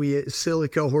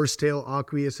silica horsetail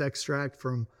aqueous extract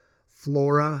from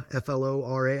Flora,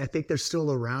 Flora. I think they're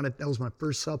still around. That was my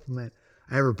first supplement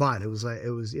I ever bought. It was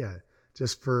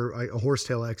just for a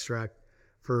horsetail extract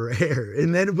for hair.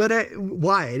 And then,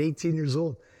 why at 18 years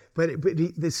old?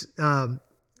 This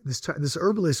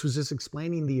herbalist was just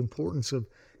explaining the importance of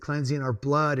cleansing our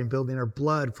blood and building our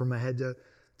blood from a head to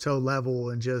toe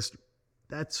level, and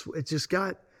it just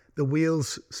got the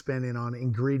wheels spinning on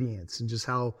ingredients and just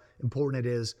how important it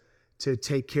is to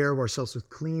take care of ourselves with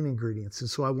clean ingredients. And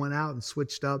so I went out and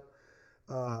switched up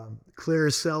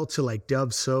Clearasil to like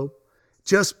Dove soap,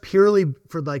 just purely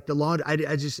for like the laundry.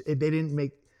 It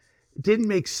didn't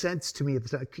make sense to me at the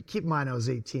time. Keep in mind, I was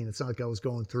 18. It's not like I was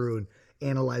going through and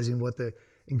analyzing what the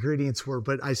ingredients were,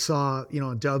 but I saw,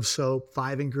 Dove soap,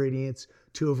 5 ingredients,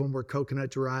 2 of them were coconut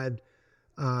derived.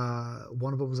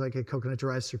 One of them was like a coconut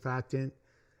derived surfactant.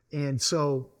 And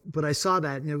so, but I saw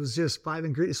that and it was just 5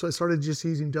 ingredients. So I started just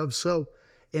using Dove soap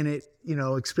and it,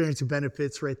 experiencing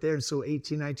benefits right there. And so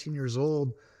 18, 19 years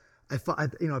old, I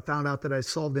found out that I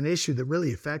solved an issue that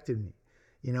really affected me,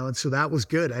 and so that was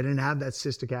good. I didn't have that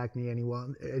cystic acne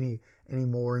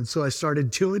anymore. And so I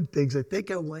started doing things. I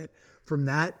think I went from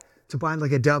that to buying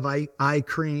like a Dove eye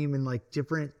cream and like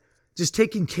just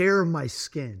taking care of my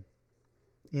skin.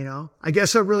 I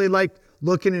guess I really liked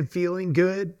looking and feeling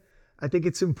good. I think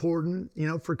it's important,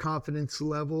 for confidence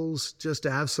levels, just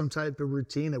to have some type of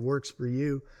routine that works for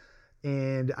you.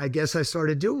 And I guess I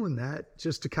started doing that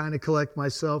just to kind of collect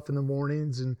myself in the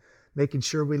mornings and making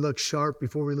sure we look sharp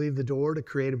before we leave the door to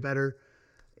create a better,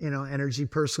 energy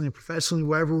personally and professionally,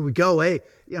 wherever we go. Hey,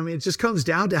 it just comes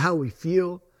down to how we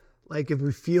feel. Like if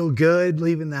we feel good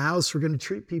leaving the house, we're going to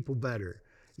treat people better.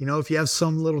 If you have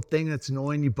some little thing that's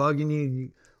annoying you, bugging you, and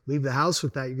you leave the house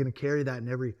with that, you're going to carry that in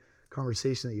every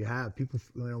conversation that you have. People,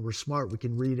 we're smart. We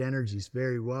can read energies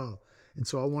very well. And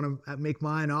so I want to make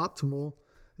mine optimal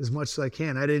as much as I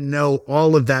can. I didn't know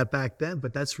all of that back then,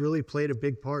 but that's really played a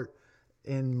big part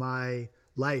in my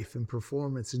life and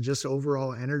performance and just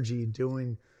overall energy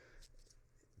doing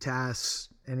tasks,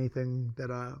 anything that,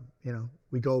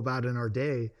 we go about in our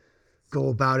day, go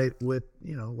about it with,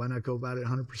 why not go about it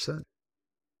 100%?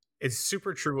 It's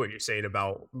super true what you're saying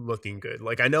about looking good.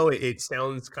 Like I know it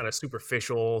sounds kind of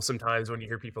superficial sometimes when you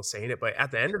hear people saying it, but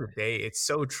at the end of the day, it's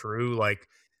so true. Like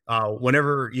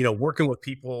whenever working with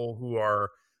people who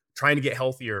are trying to get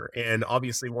healthier, and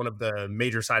obviously one of the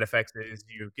major side effects is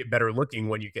you get better looking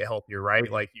when you get healthier,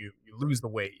 right? Like you lose the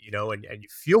weight, and you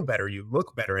feel better, you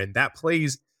look better, and that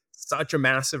plays such a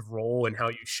massive role in how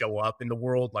you show up in the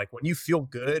world. Like when you feel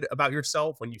good about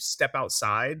yourself, when you step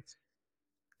outside,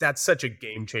 that's such a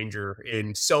game changer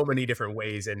in so many different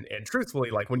ways. And truthfully,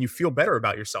 like when you feel better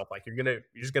about yourself, like you're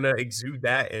just gonna exude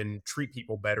that and treat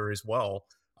people better as well.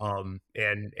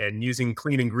 And using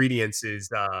clean ingredients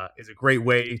is a great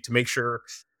way to make sure,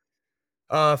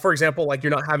 for example, like you're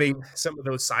not having some of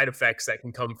those side effects that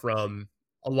can come from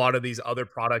a lot of these other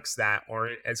products that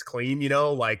aren't as clean,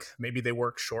 like maybe they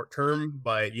work short term,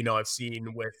 but I've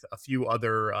seen with a few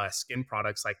other skin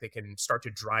products, like they can start to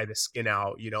dry the skin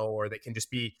out, or they can just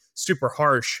be super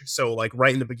harsh. So, like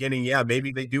right in the beginning, yeah,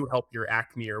 maybe they do help your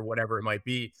acne or whatever it might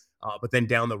be. But then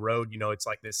down the road, it's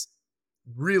like this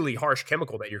really harsh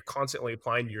chemical that you're constantly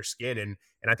applying to your skin. And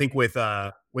I think with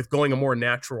going a more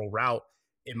natural route,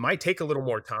 it might take a little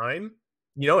more time,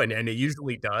 and it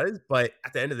usually does, but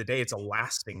at the end of the day, it's a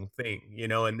lasting thing,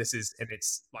 and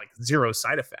it's like zero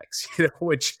side effects,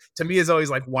 which to me is always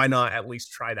like, why not at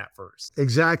least try that first?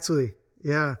 Exactly.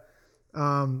 Yeah.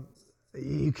 Um,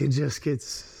 you can just get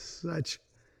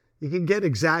you can get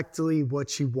exactly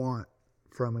what you want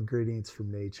from ingredients from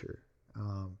nature.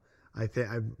 I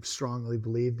strongly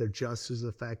believe they're just as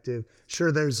effective.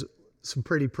 Sure, there's some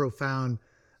pretty profound,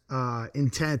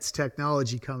 intense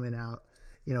technology coming out,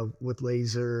 with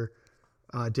laser,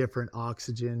 different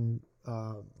oxygen,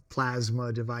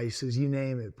 plasma devices, you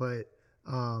name it. But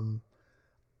um,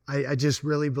 I just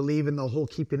really believe in the whole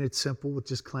keeping it simple with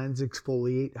just cleanse,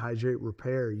 exfoliate, hydrate,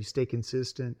 repair. You stay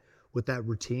consistent with that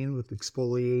routine, with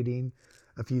exfoliating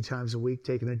a few times a week,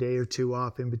 taking a day or two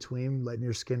off in between, letting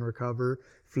your skin recover,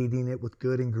 feeding it with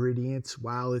good ingredients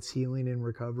while it's healing and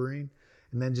recovering.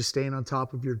 And then just staying on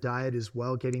top of your diet as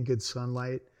well, getting good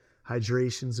sunlight.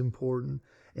 Hydration's important.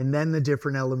 And then the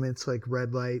different elements like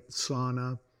red light,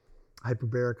 sauna,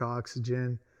 hyperbaric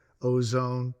oxygen,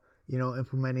 ozone,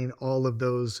 implementing all of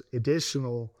those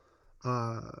additional,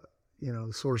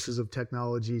 sources of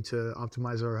technology to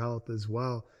optimize our health as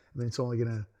well. I mean, it's only going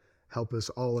to help us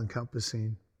all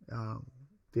encompassing,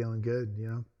 feeling good.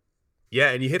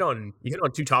 Yeah, and you hit on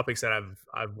two topics that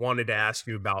I've wanted to ask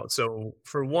you about. So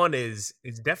for one is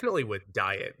definitely with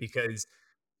diet, because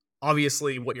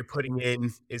obviously what you're putting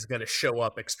in is going to show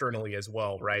up externally as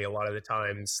well, right? A lot of the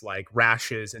times, like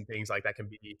rashes and things like that can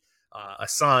be a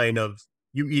sign of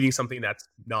you eating something that's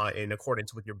not in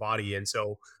accordance with your body. And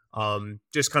so,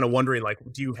 just kind of wondering, like,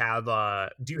 do you have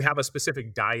a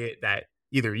specific diet that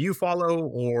either you follow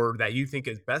or that you think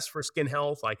is best for skin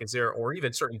health? Like, is there, or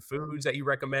even certain foods that you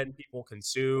recommend people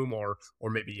consume or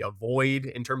maybe avoid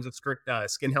in terms of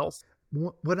skin health?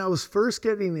 When I was first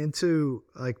getting into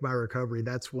like my recovery,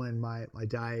 that's when my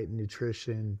diet and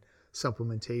nutrition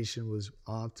supplementation was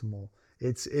optimal.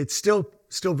 It's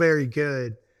still very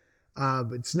good.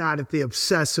 But it's not at the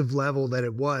obsessive level that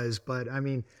it was. But I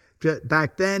mean,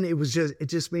 back then it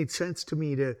just made sense to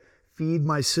me to feed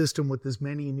my system with as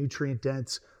many nutrient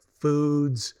dense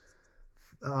foods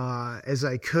as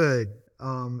I could.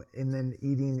 And then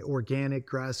eating organic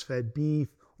grass fed beef,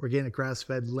 organic grass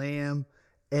fed lamb,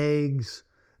 eggs,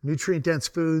 nutrient dense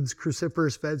foods,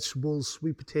 cruciferous vegetables,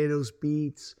 sweet potatoes,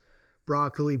 beets,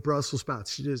 broccoli, Brussels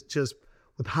sprouts, just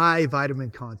with high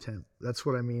vitamin content. That's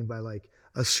what I mean by like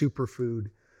a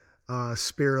superfood,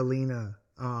 spirulina,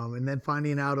 and then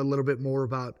finding out a little bit more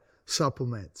about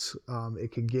supplements.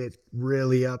 It can get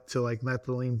really up to like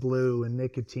methylene blue and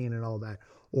nicotine and all that,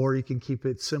 or you can keep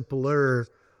it simpler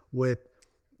with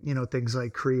things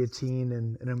like creatine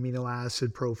and an amino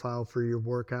acid profile for your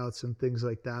workouts and things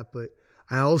like that. But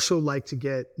I also like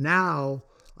to now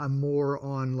I'm more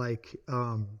on like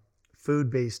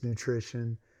food-based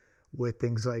nutrition with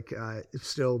things like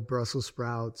still Brussels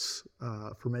sprouts,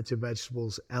 fermented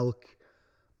vegetables, elk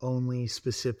only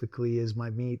specifically is my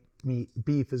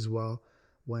beef as well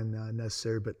when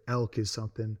necessary. But elk is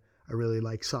something I really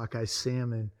like. Sockeye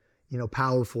salmon,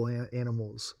 powerful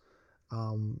animals.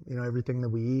 Everything that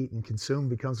we eat and consume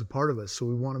becomes a part of us. So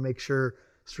we want to make sure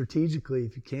strategically,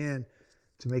 if you can,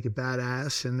 to make it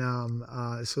badass.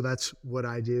 And so that's what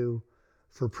I do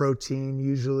for protein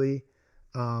usually.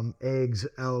 Eggs,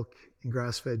 elk, and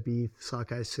grass-fed beef,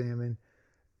 sockeye salmon,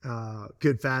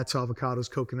 good fats, avocados,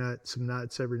 coconut, some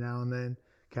nuts every now and then,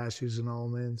 cashews and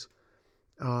almonds,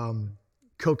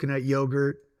 coconut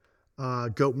yogurt,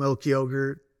 goat milk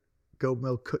yogurt, goat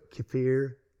milk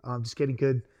kefir, just getting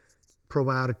good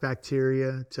probiotic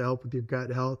bacteria to help with your gut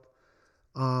health.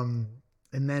 And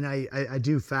then I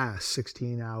do fast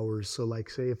 16 hours. So like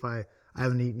say if I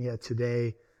haven't eaten yet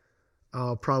today,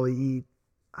 I'll probably eat,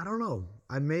 I don't know,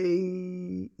 I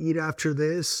may eat after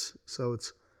this. So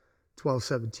it's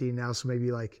 12:17 now. So maybe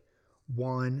like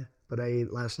 1, but I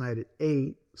ate last night at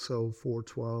 8, so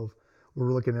 4:12.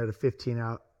 We're looking at a 15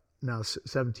 hour, now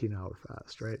 17-hour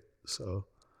fast, right? So,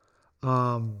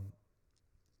 um,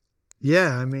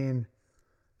 yeah, I mean,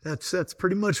 that's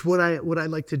pretty much what I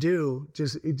like to do.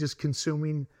 Just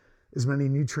consuming as many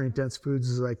nutrient dense foods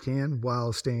as I can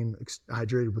while staying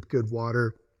hydrated with good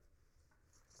water,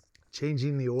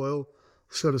 changing the oil,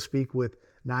 so to speak, with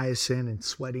niacin and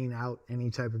sweating out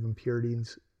any type of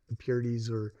impurities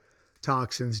or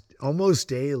toxins almost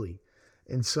daily.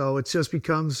 And so it just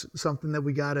becomes something that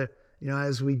we gotta,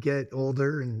 as we get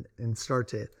older and start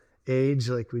to age,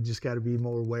 like we just got to be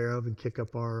more aware of and kick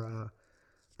up our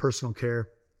personal care.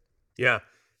 Yeah.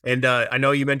 And I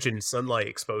know you mentioned sunlight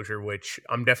exposure, which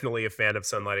I'm definitely a fan of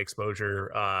sunlight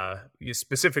exposure,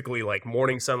 specifically like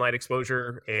morning sunlight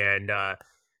exposure and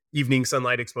evening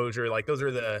sunlight exposure. Like those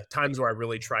are the times where I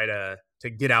really try to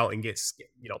get out and get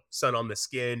sun on the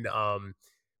skin.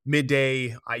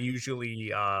 Midday, I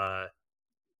usually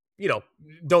you know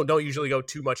don't usually go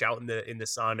too much out in the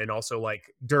sun, and also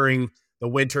like during the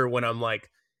winter when I'm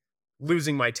like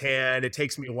losing my tan. It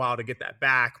takes me a while to get that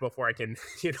back before I can,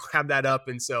 have that up.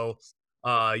 And so,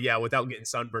 yeah, without getting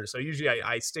sunburned. So usually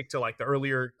I stick to like the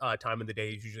earlier time of the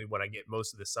day is usually when I get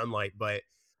most of the sunlight. But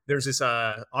there's this,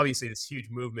 obviously this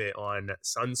huge movement on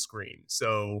sunscreen.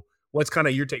 So what's kind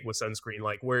of your take with sunscreen?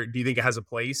 Like, where do you think it has a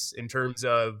place in terms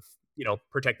of,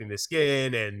 protecting the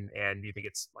skin, and do you think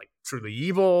it's like truly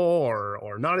evil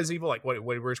or not as evil? Like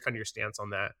where's kind of your stance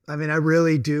on that? I mean, I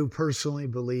really do personally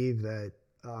believe that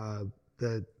uh,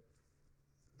 the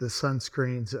the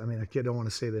sunscreens. I mean, I don't want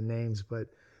to say the names, but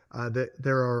that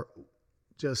there are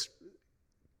just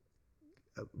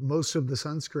most of the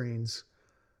sunscreens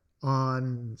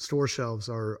on store shelves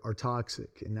are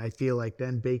toxic, and I feel like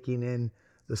then baking in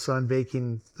the sun,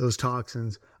 baking those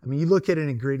toxins. I mean, you look at an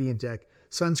ingredient deck.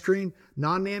 Sunscreen,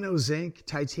 non-nano zinc,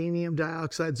 titanium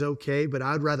dioxide's okay, but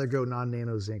I'd rather go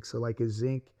non-nano zinc. So like a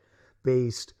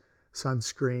zinc-based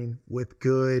sunscreen with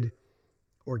good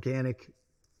organic,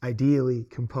 ideally,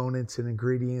 components and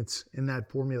ingredients in that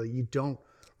formula. You don't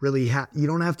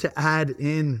have to add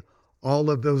in all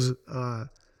of those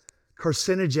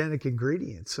carcinogenic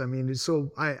ingredients. I mean,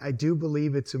 so I do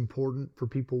believe it's important for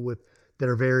people that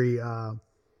are very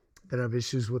that have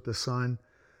issues with the sun,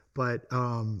 but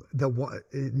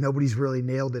nobody's really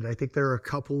nailed it. I think there are a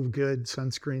couple good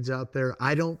sunscreens out there.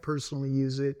 I don't personally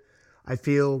use it. I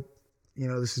feel,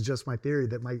 this is just my theory,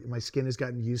 that my skin has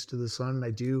gotten used to the sun, and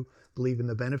I do believe in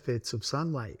the benefits of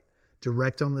sunlight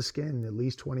direct on the skin, at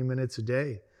least 20 minutes a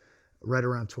day. Right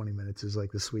around 20 minutes is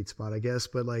like the sweet spot, I guess.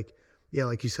 But like, yeah,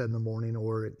 like you said, in the morning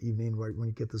or at evening, right when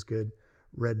you get those good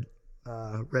red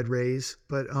red rays.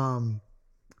 But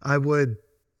I would,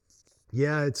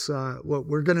 yeah, it's what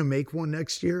we're gonna make one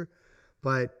next year,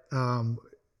 but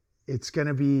it's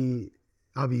gonna be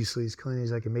obviously as clean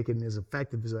as I can make it and as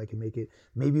effective as I can make it.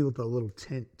 Maybe with a little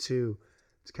tint too.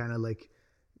 It's kind of like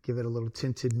give it a little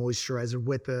tinted moisturizer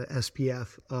with the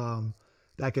SPF.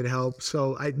 That could help.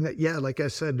 So yeah, like I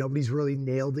said, nobody's really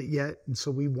nailed it yet, and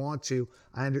so we want to.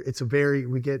 It's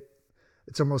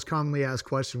our most commonly asked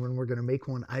question when we're going to make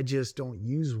one. I just don't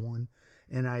use one,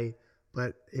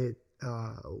 but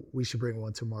we should bring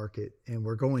one to market, and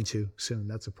we're going to soon.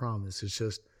 That's a promise. It's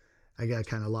just I got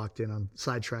kind of locked in on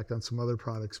sidetracked on some other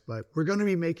products, but we're going to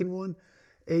be making one.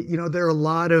 There are a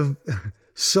lot of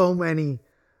so many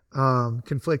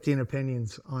conflicting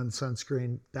opinions on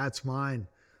sunscreen. That's mine.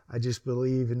 I just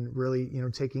believe in really,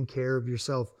 taking care of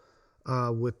yourself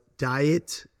with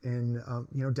diet, and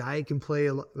diet can play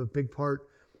a big part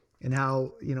in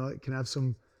how it can have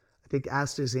some. I think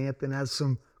astaxanthin has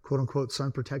some quote unquote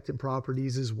sun protectant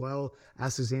properties as well.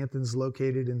 Astaxanthin is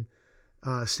located in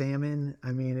salmon.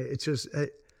 I mean, it's just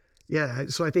yeah.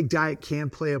 So I think diet can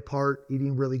play a part.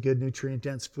 Eating really good nutrient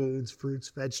dense foods, fruits,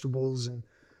 vegetables, and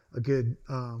a good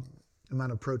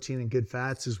amount of protein and good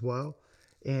fats as well,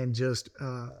 and just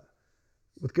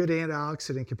with good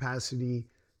antioxidant capacity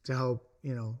to help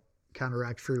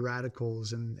counteract free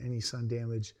radicals and any sun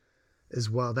damage as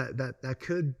well. That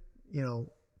could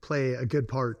play a good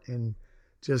part in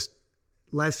just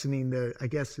lessening the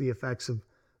effects of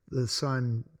the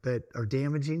sun that are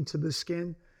damaging to the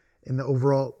skin and the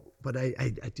overall. But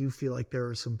I do feel like there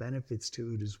are some benefits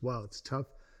to it as well. It's a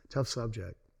tough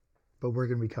subject, but we're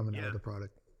going to be coming out of the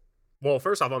product. Well,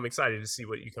 first off, I'm excited to see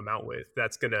what you come out with.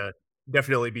 That's gonna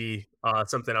definitely be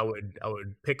something I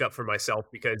would pick up for myself,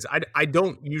 because I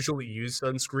don't usually use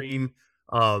sunscreen,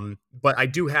 but I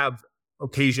do have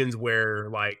occasions where,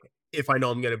 like, if I know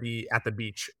I'm gonna be at the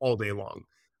beach all day long,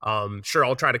 sure,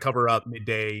 I'll try to cover up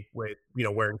midday with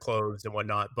wearing clothes and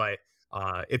whatnot, but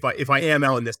if I am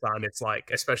out in the sun, it's like,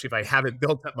 especially if I haven't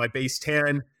built up my base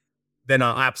tan, then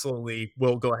I absolutely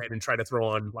will go ahead and try to throw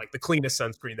on like the cleanest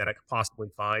sunscreen that I could possibly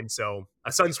find. So a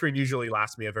sunscreen usually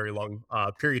lasts me a very long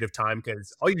period of time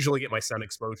because I'll usually get my sun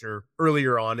exposure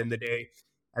earlier on in the day,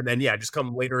 and then yeah, just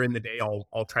come later in the day,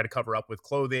 I'll try to cover up with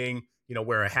clothing,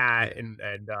 wear a hat and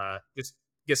just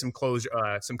get some clothes,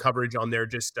 some coverage on there.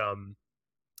 Just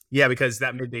yeah, because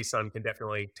that midday sun can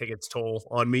definitely take its toll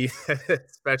on me,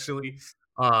 especially.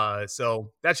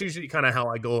 So that's usually kind of how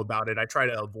I go about it. I try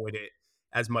to avoid it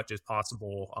as much as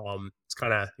possible. It's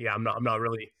kind of yeah, I'm not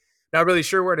really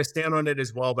sure where to stand on it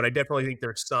as well, but I definitely think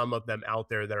there's some of them out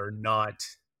there that are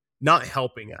not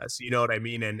helping us. You know what I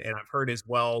mean? And I've heard as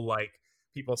well, like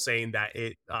people saying that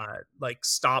it like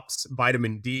stops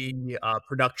vitamin D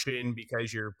production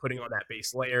because you're putting on that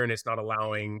base layer and it's not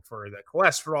allowing for the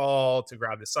cholesterol to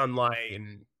grab the sunlight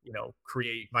and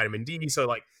create vitamin D. So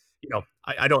like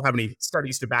I don't have any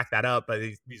studies to back that up, but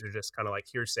these are just kind of like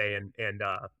hearsay and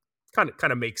kind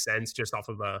of makes sense just off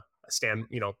of a stand,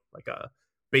 like a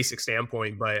basic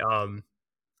standpoint. But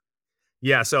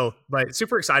yeah, so but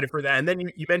super excited for that. And then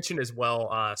you mentioned as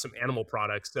well some animal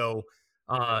products. So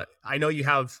I know you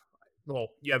have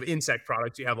insect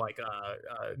products, you have like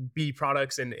bee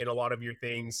products in a lot of your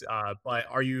things. But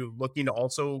are you looking to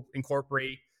also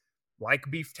incorporate like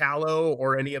beef tallow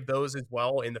or any of those as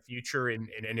well in the future in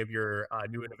any of your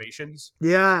new innovations?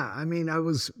 Yeah, I mean, I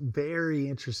was very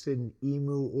interested in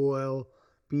emu oil,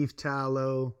 beef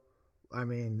tallow. I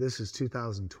mean, this is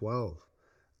 2012.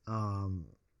 Um,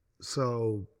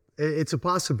 so it's a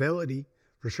possibility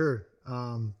for sure.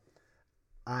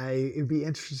 It'd be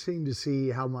interesting to see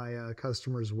how my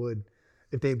customers would,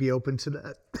 if they'd be open to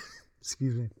that.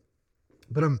 Excuse me.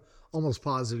 But I'm almost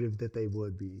positive that they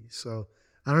would be. So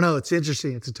I don't know. It's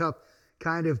interesting. It's a tough,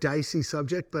 kind of dicey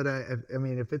subject, but I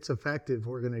mean, if it's effective,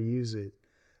 we're going to use it.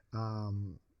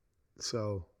 Um,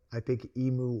 so I think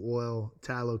emu oil,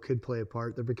 tallow could play a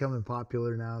part. They're becoming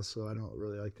popular now, so I don't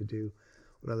really like to do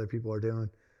what other people are doing.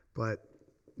 But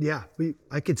yeah,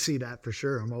 I could see that for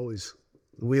sure.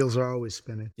 The wheels are always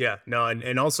spinning. Yeah, no,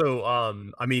 and also,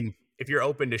 I mean, if you're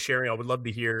open to sharing, I would love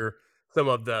to hear some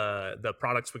of the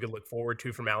products we could look forward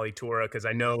to from Alitura because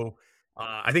I know,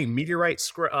 I think the Meteorite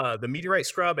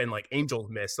Scrub and like Angel's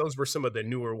Mist, those were some of the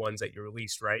newer ones that you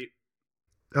released, right?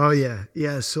 Oh yeah,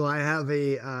 yeah. So I have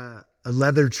a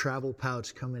leather travel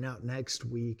pouch coming out next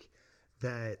week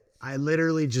that I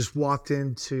literally just walked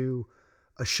into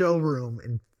a showroom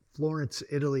in Florence,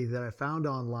 Italy that I found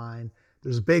online.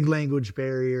 There's a big language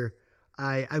barrier.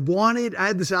 I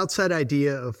had this outside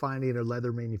idea of finding a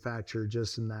leather manufacturer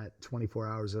just in that 24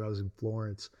 hours that I was in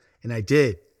Florence, and I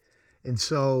did. And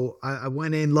so I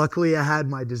went in. Luckily, I had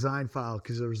my design file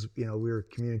because there was, we were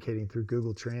communicating through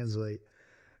Google Translate.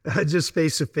 Just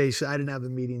face to face. I didn't have a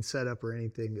meeting set up or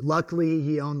anything. Luckily,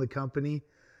 he owned the company.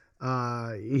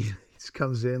 He just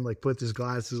comes in, like, puts his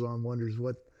glasses on, wonders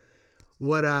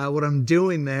what I'm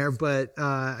doing there. But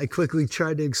I quickly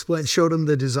tried to explain, showed him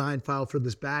the design file for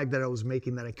this bag that I was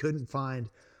making that I couldn't find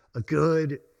a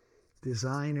good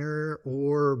designer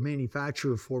or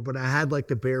manufacturer for, but I had like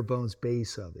the bare bones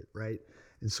base of it, right?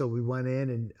 And so we went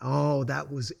in and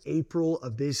that was April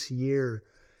of this year.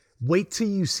 Wait till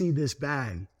you see this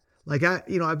bag. Like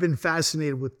I've been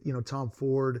fascinated with, Tom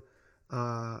Ford,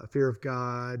 Fear of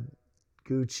God,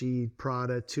 Gucci,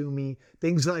 Prada, Tumi,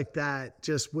 things like that,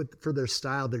 just for their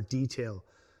style, their detail.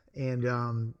 And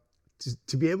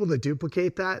to be able to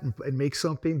duplicate that and make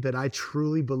something that I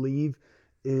truly believe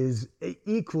is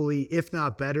equally, if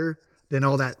not better than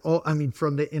all that. I mean,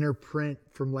 from the inner print,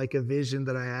 from like a vision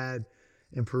that I had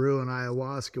in Peru and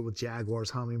ayahuasca with jaguars,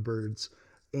 hummingbirds,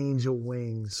 angel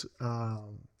wings,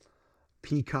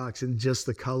 peacocks, and just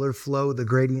the color flow, the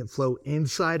gradient flow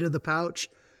inside of the pouch,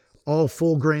 all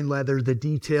full grain leather, the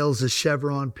details, the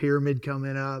chevron pyramid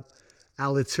coming up,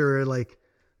 Alitura, like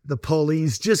the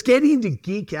pulleys, just getting to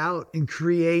geek out and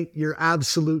create your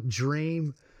absolute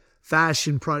dream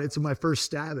fashion product. It's my first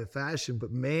stab at fashion,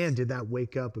 but man, did that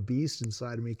wake up a beast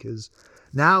inside of me, because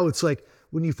now it's like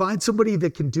when you find somebody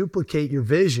that can duplicate your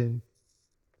vision,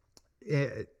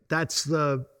 it's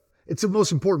the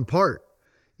most important part,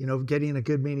 getting a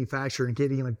good manufacturer and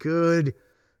getting a good,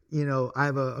 I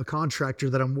have a contractor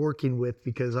that I'm working with,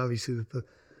 because obviously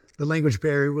the language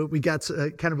barrier, we got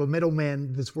kind of a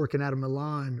middleman that's working out of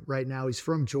Milan right now. He's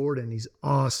from Jordan. He's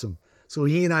awesome. So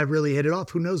he and I really hit it off.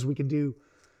 Who knows, we can do,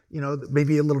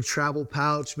 maybe a little travel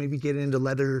pouch, maybe get into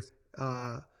leather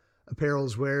apparel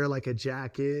as well, like a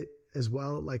jacket as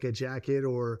well, like a jacket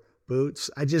or boots.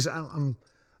 I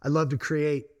love to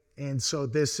create. And so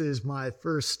this is my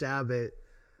first stab at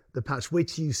the pouch. Wait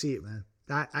till you see it, man.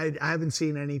 I haven't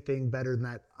seen anything better than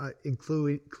that,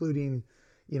 including,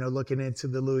 looking into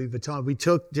the Louis Vuitton. We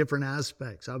took different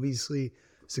aspects. Obviously,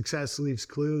 success leaves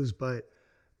clues, but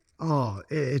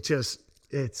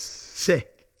it's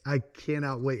sick. I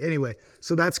cannot wait. Anyway,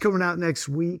 so that's coming out next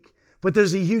week, but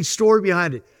there's a huge story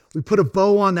behind it. We put a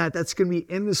bow on that. That's going to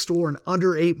be in the store in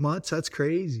under 8 months. That's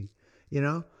crazy.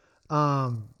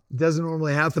 Doesn't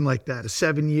normally happen like that.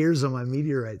 7 years on my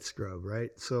meteorite scrub, right?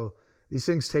 So these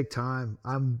things take time.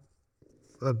 I'm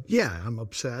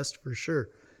obsessed for sure.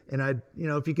 And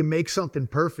if you can make something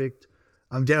perfect,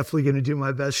 I'm definitely going to do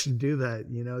my best to do that,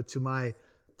 to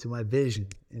my vision.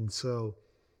 And so,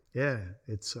 yeah,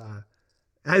 it's,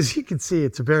 as you can see,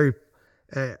 it's a very,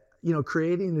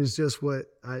 creating is just what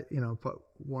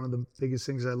one of the biggest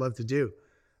things I love to do,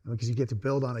 because you get to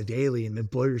build on it daily and then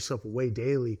blow yourself away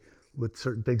daily with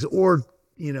certain things, or,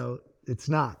 it's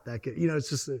not that good. It's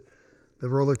just the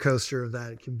roller coaster of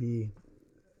that. It can be,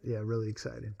 really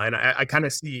exciting. And I kind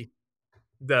of see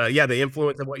the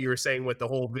influence of what you were saying with the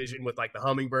whole vision with like the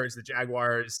hummingbirds, the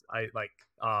jaguars.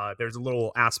 There's a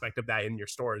little aspect of that in your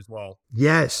store as well.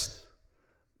 Yes.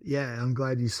 Yeah, I'm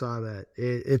glad you saw that.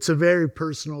 It's a very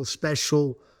personal,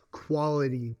 special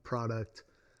quality product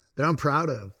that I'm proud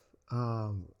of.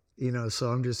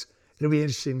 So it'll be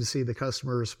interesting to see the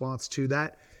customer response to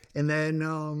that. And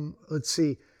then let's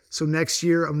see. So next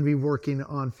year I'm going to be working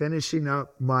on finishing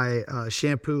up my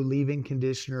shampoo, leave-in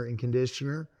conditioner, and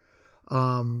conditioner.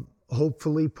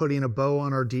 Hopefully putting a bow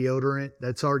on our deodorant.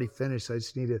 That's already finished. I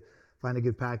just need to find a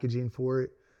good packaging for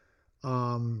it.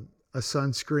 A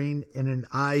sunscreen and an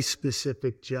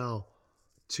eye-specific gel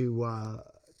to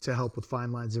help with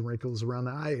fine lines and wrinkles around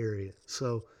the eye area.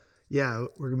 So, yeah,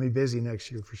 we're gonna be busy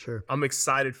next year for sure. I'm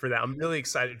excited for that. I'm really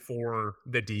excited for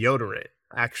the deodorant,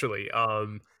 actually.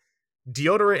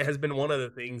 Deodorant has been one of the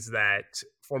things that,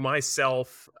 for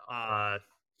myself, I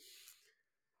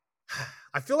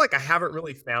feel like I haven't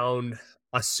really found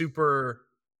a super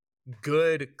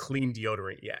good clean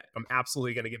deodorant yet. I'm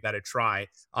absolutely going to give that a try.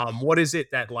 What is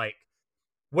it that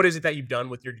you've done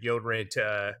with your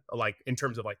deodorant, like in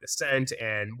terms of like the scent,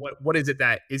 and what is it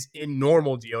that is in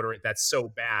normal deodorant that's so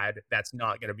bad that's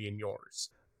not going to be in yours?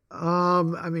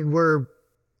 I mean,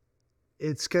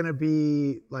 it's gonna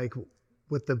be like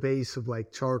with the base of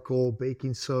like charcoal,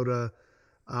 baking soda.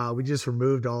 We just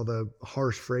removed all the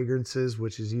harsh fragrances,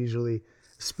 which is usually,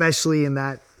 especially in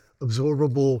that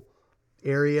absorbable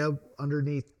area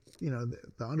underneath, the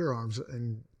underarms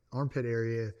and armpit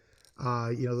area.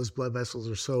 Those blood vessels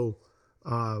are so,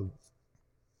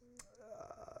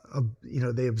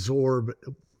 they absorb.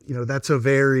 That's a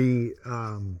very, what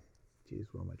am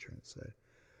I trying to say?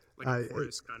 Like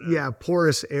porous kind of. Yeah,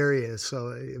 porous area.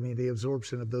 So, I mean, the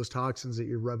absorption of those toxins that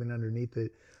you're rubbing underneath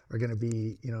it are going to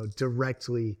be,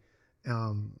 directly,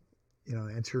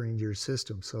 entering your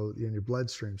system. So in your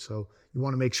bloodstream. So you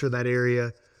want to make sure that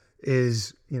area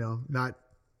is, not,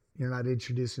 you're not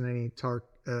introducing any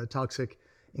toxic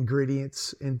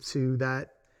ingredients into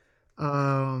that.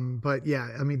 But yeah,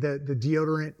 I mean, the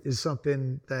deodorant is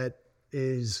something that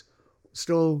is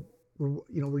still,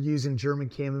 we're using German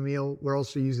chamomile. We're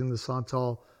also using the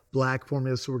Santal black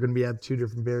formula. So we're going to be at 2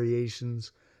 different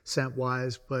variations scent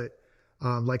wise, but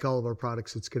like all of our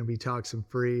products, it's going to be toxin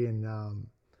free. And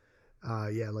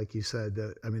like you said,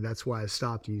 that's why I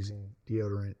stopped using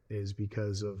deodorant, is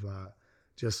because of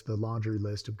just the laundry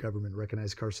list of government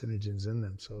recognized carcinogens in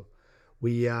them. So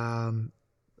we,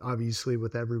 obviously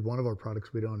with every one of our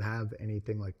products, we don't have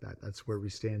anything like that. That's where we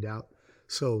stand out.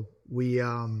 So we,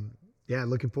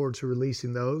 looking forward to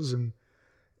releasing those, and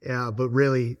but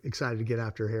really excited to get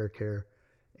after hair care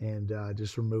and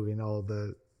just removing all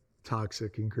the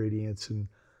toxic ingredients and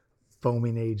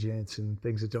foaming agents and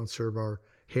things that don't serve our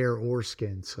hair or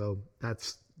skin. So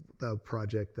that's the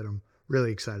project that I'm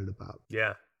really excited about.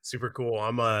 Yeah, super cool.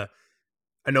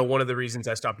 I know one of the reasons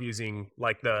I stopped using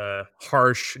like the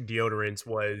harsh deodorants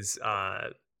was I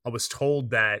was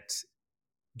told that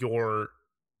your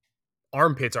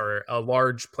armpits are a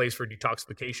large place for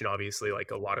detoxification. Obviously,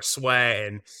 like a lot of sweat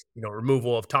and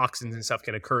removal of toxins and stuff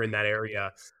can occur in that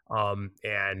area.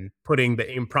 And putting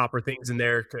the improper things in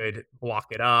there could block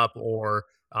it up or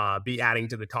be adding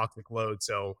to the toxic load.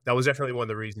 So that was definitely one of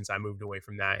the reasons I moved away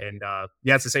from that. And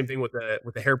it's the same thing with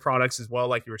the hair products as well.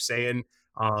 Like you were saying,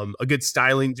 a good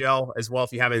styling gel as well,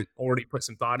 if you haven't already put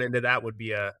some thought into that, would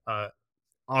be a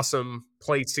awesome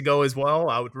place to go as well.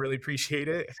 I would really appreciate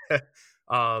it.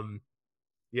 um,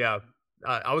 yeah.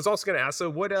 I was also going to ask, so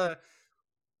where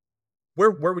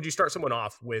would you start someone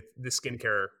off with the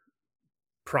skincare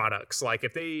products? Like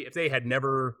if they had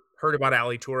never heard about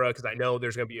Alitura, because I know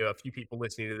there's going to be a few people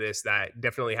listening to this that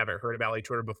definitely haven't heard of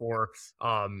Alitura before.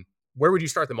 Where would you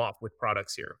start them off with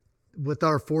products here? With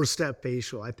our 4-step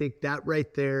facial, I think that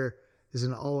right there is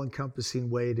an all-encompassing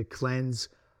way to cleanse,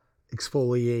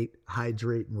 exfoliate,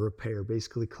 hydrate, and repair.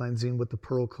 Basically cleansing with the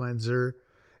Pearl Cleanser,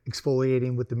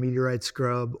 exfoliating with the Meteorite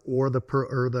Scrub or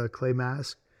the clay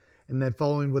mask, and then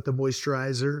following with the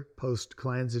moisturizer,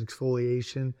 post-cleanse and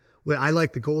exfoliation. Well, I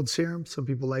like the gold serum. Some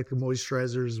people like the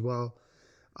moisturizer as well.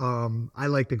 I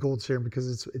like the gold serum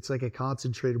because it's like a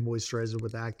concentrated moisturizer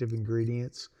with active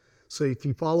ingredients. So if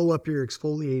you follow up your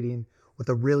exfoliating with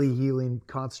a really healing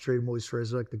concentrated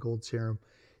moisturizer like the gold serum,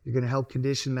 you're going to help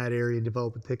condition that area and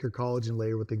develop a thicker collagen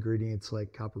layer with ingredients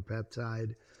like copper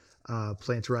peptide,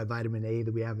 plant-derived vitamin A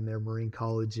that we have in there, marine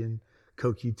collagen,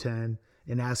 CoQ10,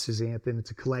 and astaxanthin.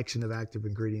 It's a collection of active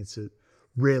ingredients that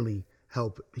really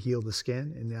help heal the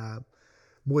skin and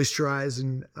moisturize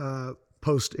and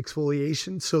post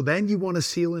exfoliation. So then you want to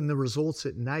seal in the results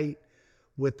at night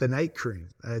with the night cream.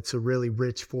 It's a really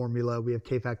rich formula. We have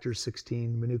K-factor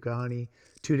 16, Manuka honey,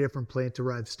 2 different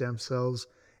plant-derived stem cells,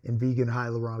 and vegan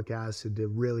hyaluronic acid to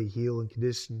really heal and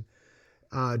condition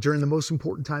during the most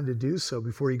important time to do so,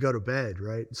 before you go to bed,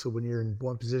 right? So when you're in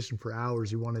one position for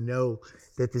hours, you want to know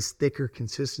that this thicker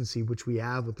consistency, which we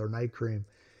have with our night cream,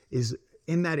 is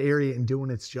in that area and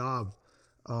doing its job.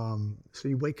 So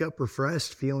you wake up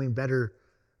refreshed, feeling better,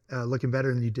 looking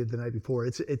better than you did the night before.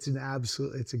 It's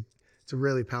a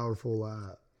really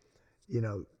powerful,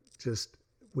 just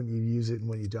when you use it and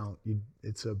when you don't,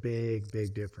 it's a big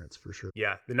difference for sure.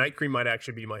 Yeah, the night cream might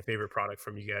actually be my favorite product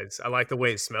from you guys. I like the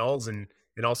way it smells, and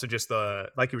also just the,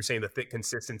 like you were saying, the thick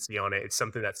consistency on it. It's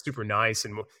something that's super nice,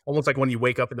 and almost like when you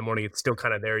wake up in the morning, it's still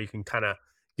kind of there. You can kind of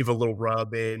give a little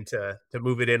rub in to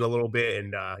move it in a little bit,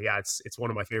 and yeah, it's one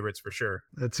of my favorites for sure.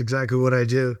 That's exactly what I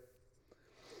do.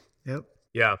 Yep.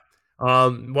 Yeah.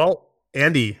 Well,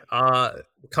 Andy,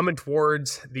 coming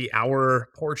towards the hour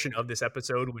portion of this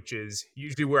episode, which is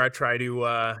usually where I try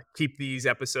to keep these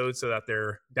episodes so that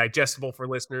they're digestible for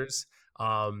listeners.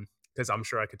 Because I'm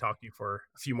sure I could talk to you for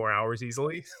a few more hours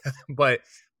easily. But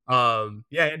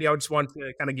yeah, Andy, I just wanted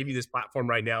to kind of give you this platform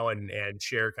right now and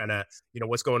share kind of,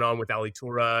 what's going on with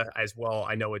Alitura as well.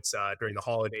 I know it's during the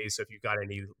holidays, so if you've got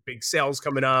any big sales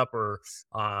coming up or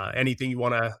anything you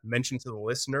want to mention to the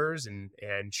listeners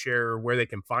and share where they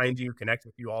can find you, connect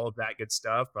with you, all of that good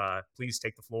stuff, please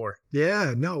take the floor.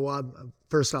 Yeah, no,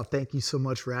 first off, thank you so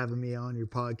much for having me on your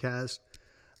podcast.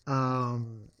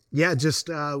 Yeah, just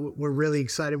we're really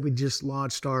excited. We just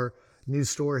launched our new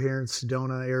store here in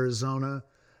Sedona, Arizona.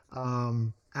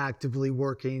 Actively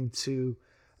working to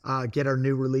get our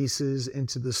new releases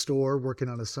into the store, working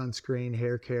on a sunscreen,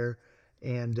 hair care,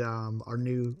 and our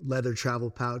new leather travel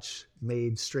pouch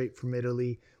made straight from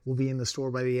Italy will be in the store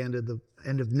by the end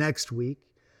of next week.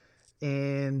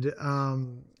 And our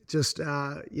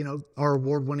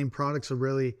award-winning products are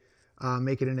really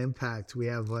making an impact. We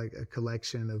have like a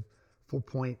collection of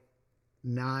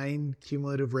 4.9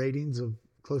 cumulative ratings of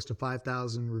close to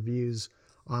 5,000 reviews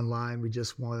online. We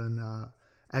just won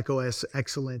EcoS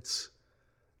Excellence.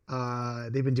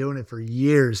 They've been doing it for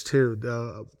years too.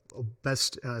 The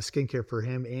best skincare for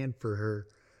him and for her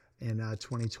in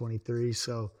 2023.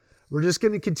 So we're just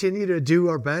going to continue to do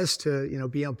our best to,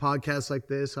 be on podcasts like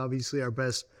this. Obviously, our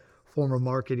best form of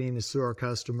marketing is through our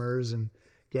customers and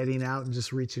getting out and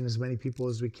just reaching as many people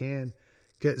as we can,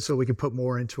 so we can put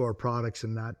more into our products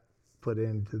and not put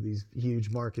into these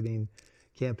huge marketing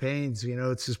campaigns.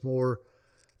 It's just more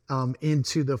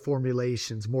into the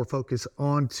formulations, more focus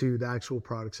onto the actual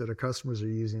products that our customers are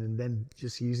using, and then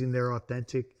just using their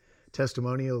authentic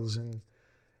testimonials and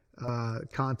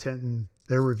content and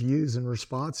their reviews and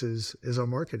responses as our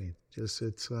marketing. Just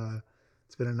it's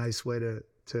been a nice way to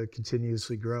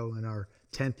continuously grow in our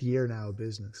 10th year now of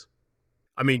business.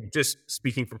 I mean, just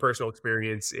speaking from personal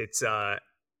experience, it's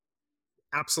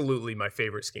absolutely my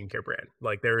favorite skincare brand.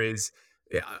 Like there is,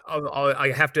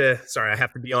 I have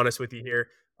to be honest with you here.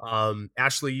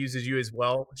 Ashley uses you as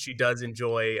well. She does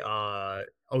enjoy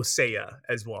Osea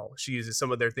as well. She uses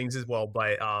some of their things as well,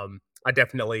 but I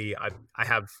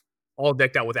have all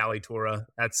decked out with Alitura.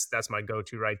 That's my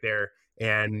go-to right there.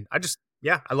 And I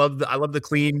love the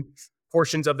clean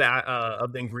portions of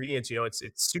the ingredients.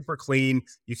 It's super clean.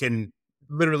 You can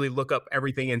literally look up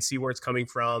everything and see where it's coming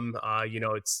from.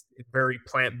 It's very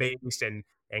plant-based and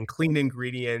clean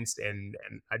ingredients, and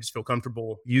I just feel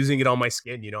comfortable using it on my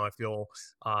skin. I feel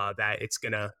that it's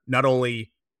gonna not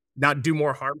only not do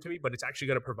more harm to me, but it's actually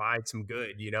gonna provide some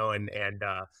good, and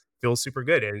feels super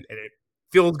good, and it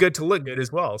feels good to look good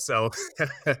as well. So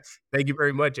thank you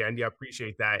very much, Andy. I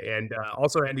appreciate that. And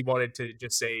also, Andy, wanted to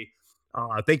just say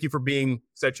Thank you for being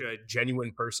such a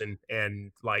genuine person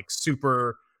and like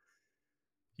super,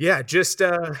 yeah, just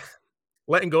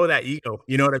letting go of that ego.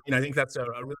 You know what I mean? I think that's a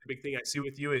really big thing I see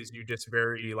with you is you're just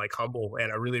very like humble, and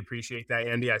I really appreciate that,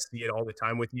 Andy. I see it all the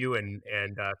time with you, and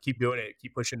keep doing it,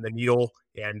 keep pushing the needle,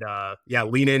 and yeah,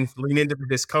 lean into the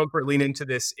discomfort, lean into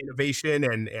this innovation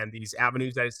and these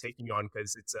avenues that it's taking you on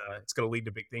because it's going to lead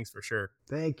to big things for sure.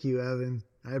 Thank you, Evan.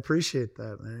 I appreciate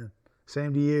that, man.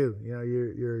 Same to you. You know,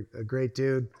 you're a great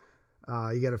dude.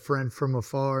 You got a friend from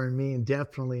afar in me, and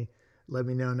definitely let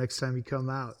me know next time you come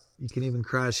out. You can even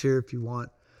crash here if you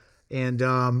want. And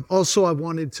also, I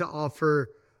wanted to offer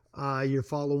your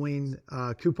following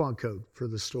coupon code for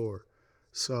the store.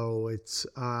 So it's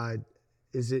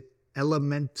is it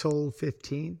Elemental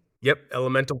 15? Yep,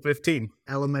 Elemental 15.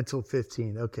 Elemental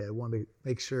 15. Okay, I wanted to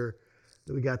make sure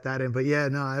that we got that in. But yeah,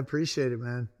 no, I appreciate it,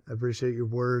 man. I appreciate your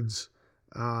words.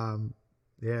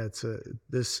 Yeah,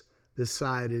 this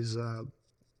side is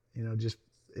just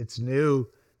it's new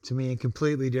to me and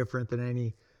completely different than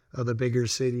any of the bigger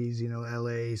cities,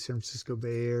 LA, San Francisco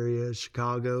Bay Area,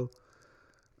 Chicago,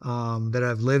 that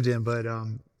I've lived in, but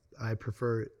I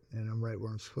prefer it and I'm right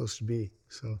where I'm supposed to be.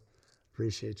 So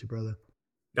appreciate you, brother.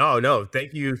 No,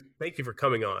 thank you for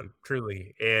coming on,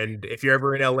 truly. And if you're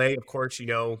ever in LA, of course,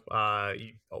 you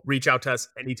reach out to us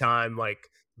anytime. Like,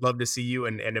 love to see you.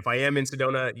 And if I am in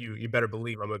Sedona, you better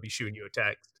believe I'm gonna be shooting you a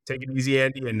text. Take it easy,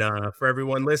 Andy. And for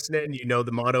everyone listening,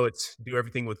 the motto, it's do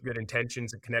everything with good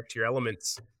intentions and connect to your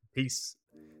elements. Peace.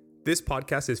 This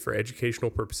podcast is for educational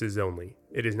purposes only.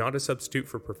 It is not a substitute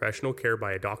for professional care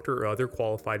by a doctor or other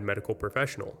qualified medical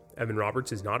professional. Evan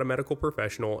Roberts is not a medical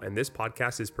professional, and this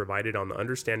podcast is provided on the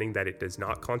understanding that it does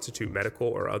not constitute medical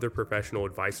or other professional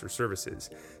advice or services.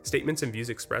 Statements and views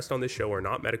expressed on this show are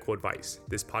not medical advice.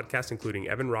 This podcast, including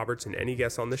Evan Roberts and any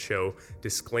guests on the show,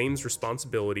 disclaims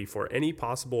responsibility for any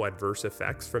possible adverse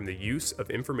effects from the use of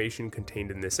information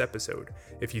contained in this episode.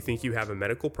 If you think you have a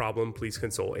medical problem, please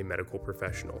consult a medical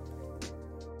professional.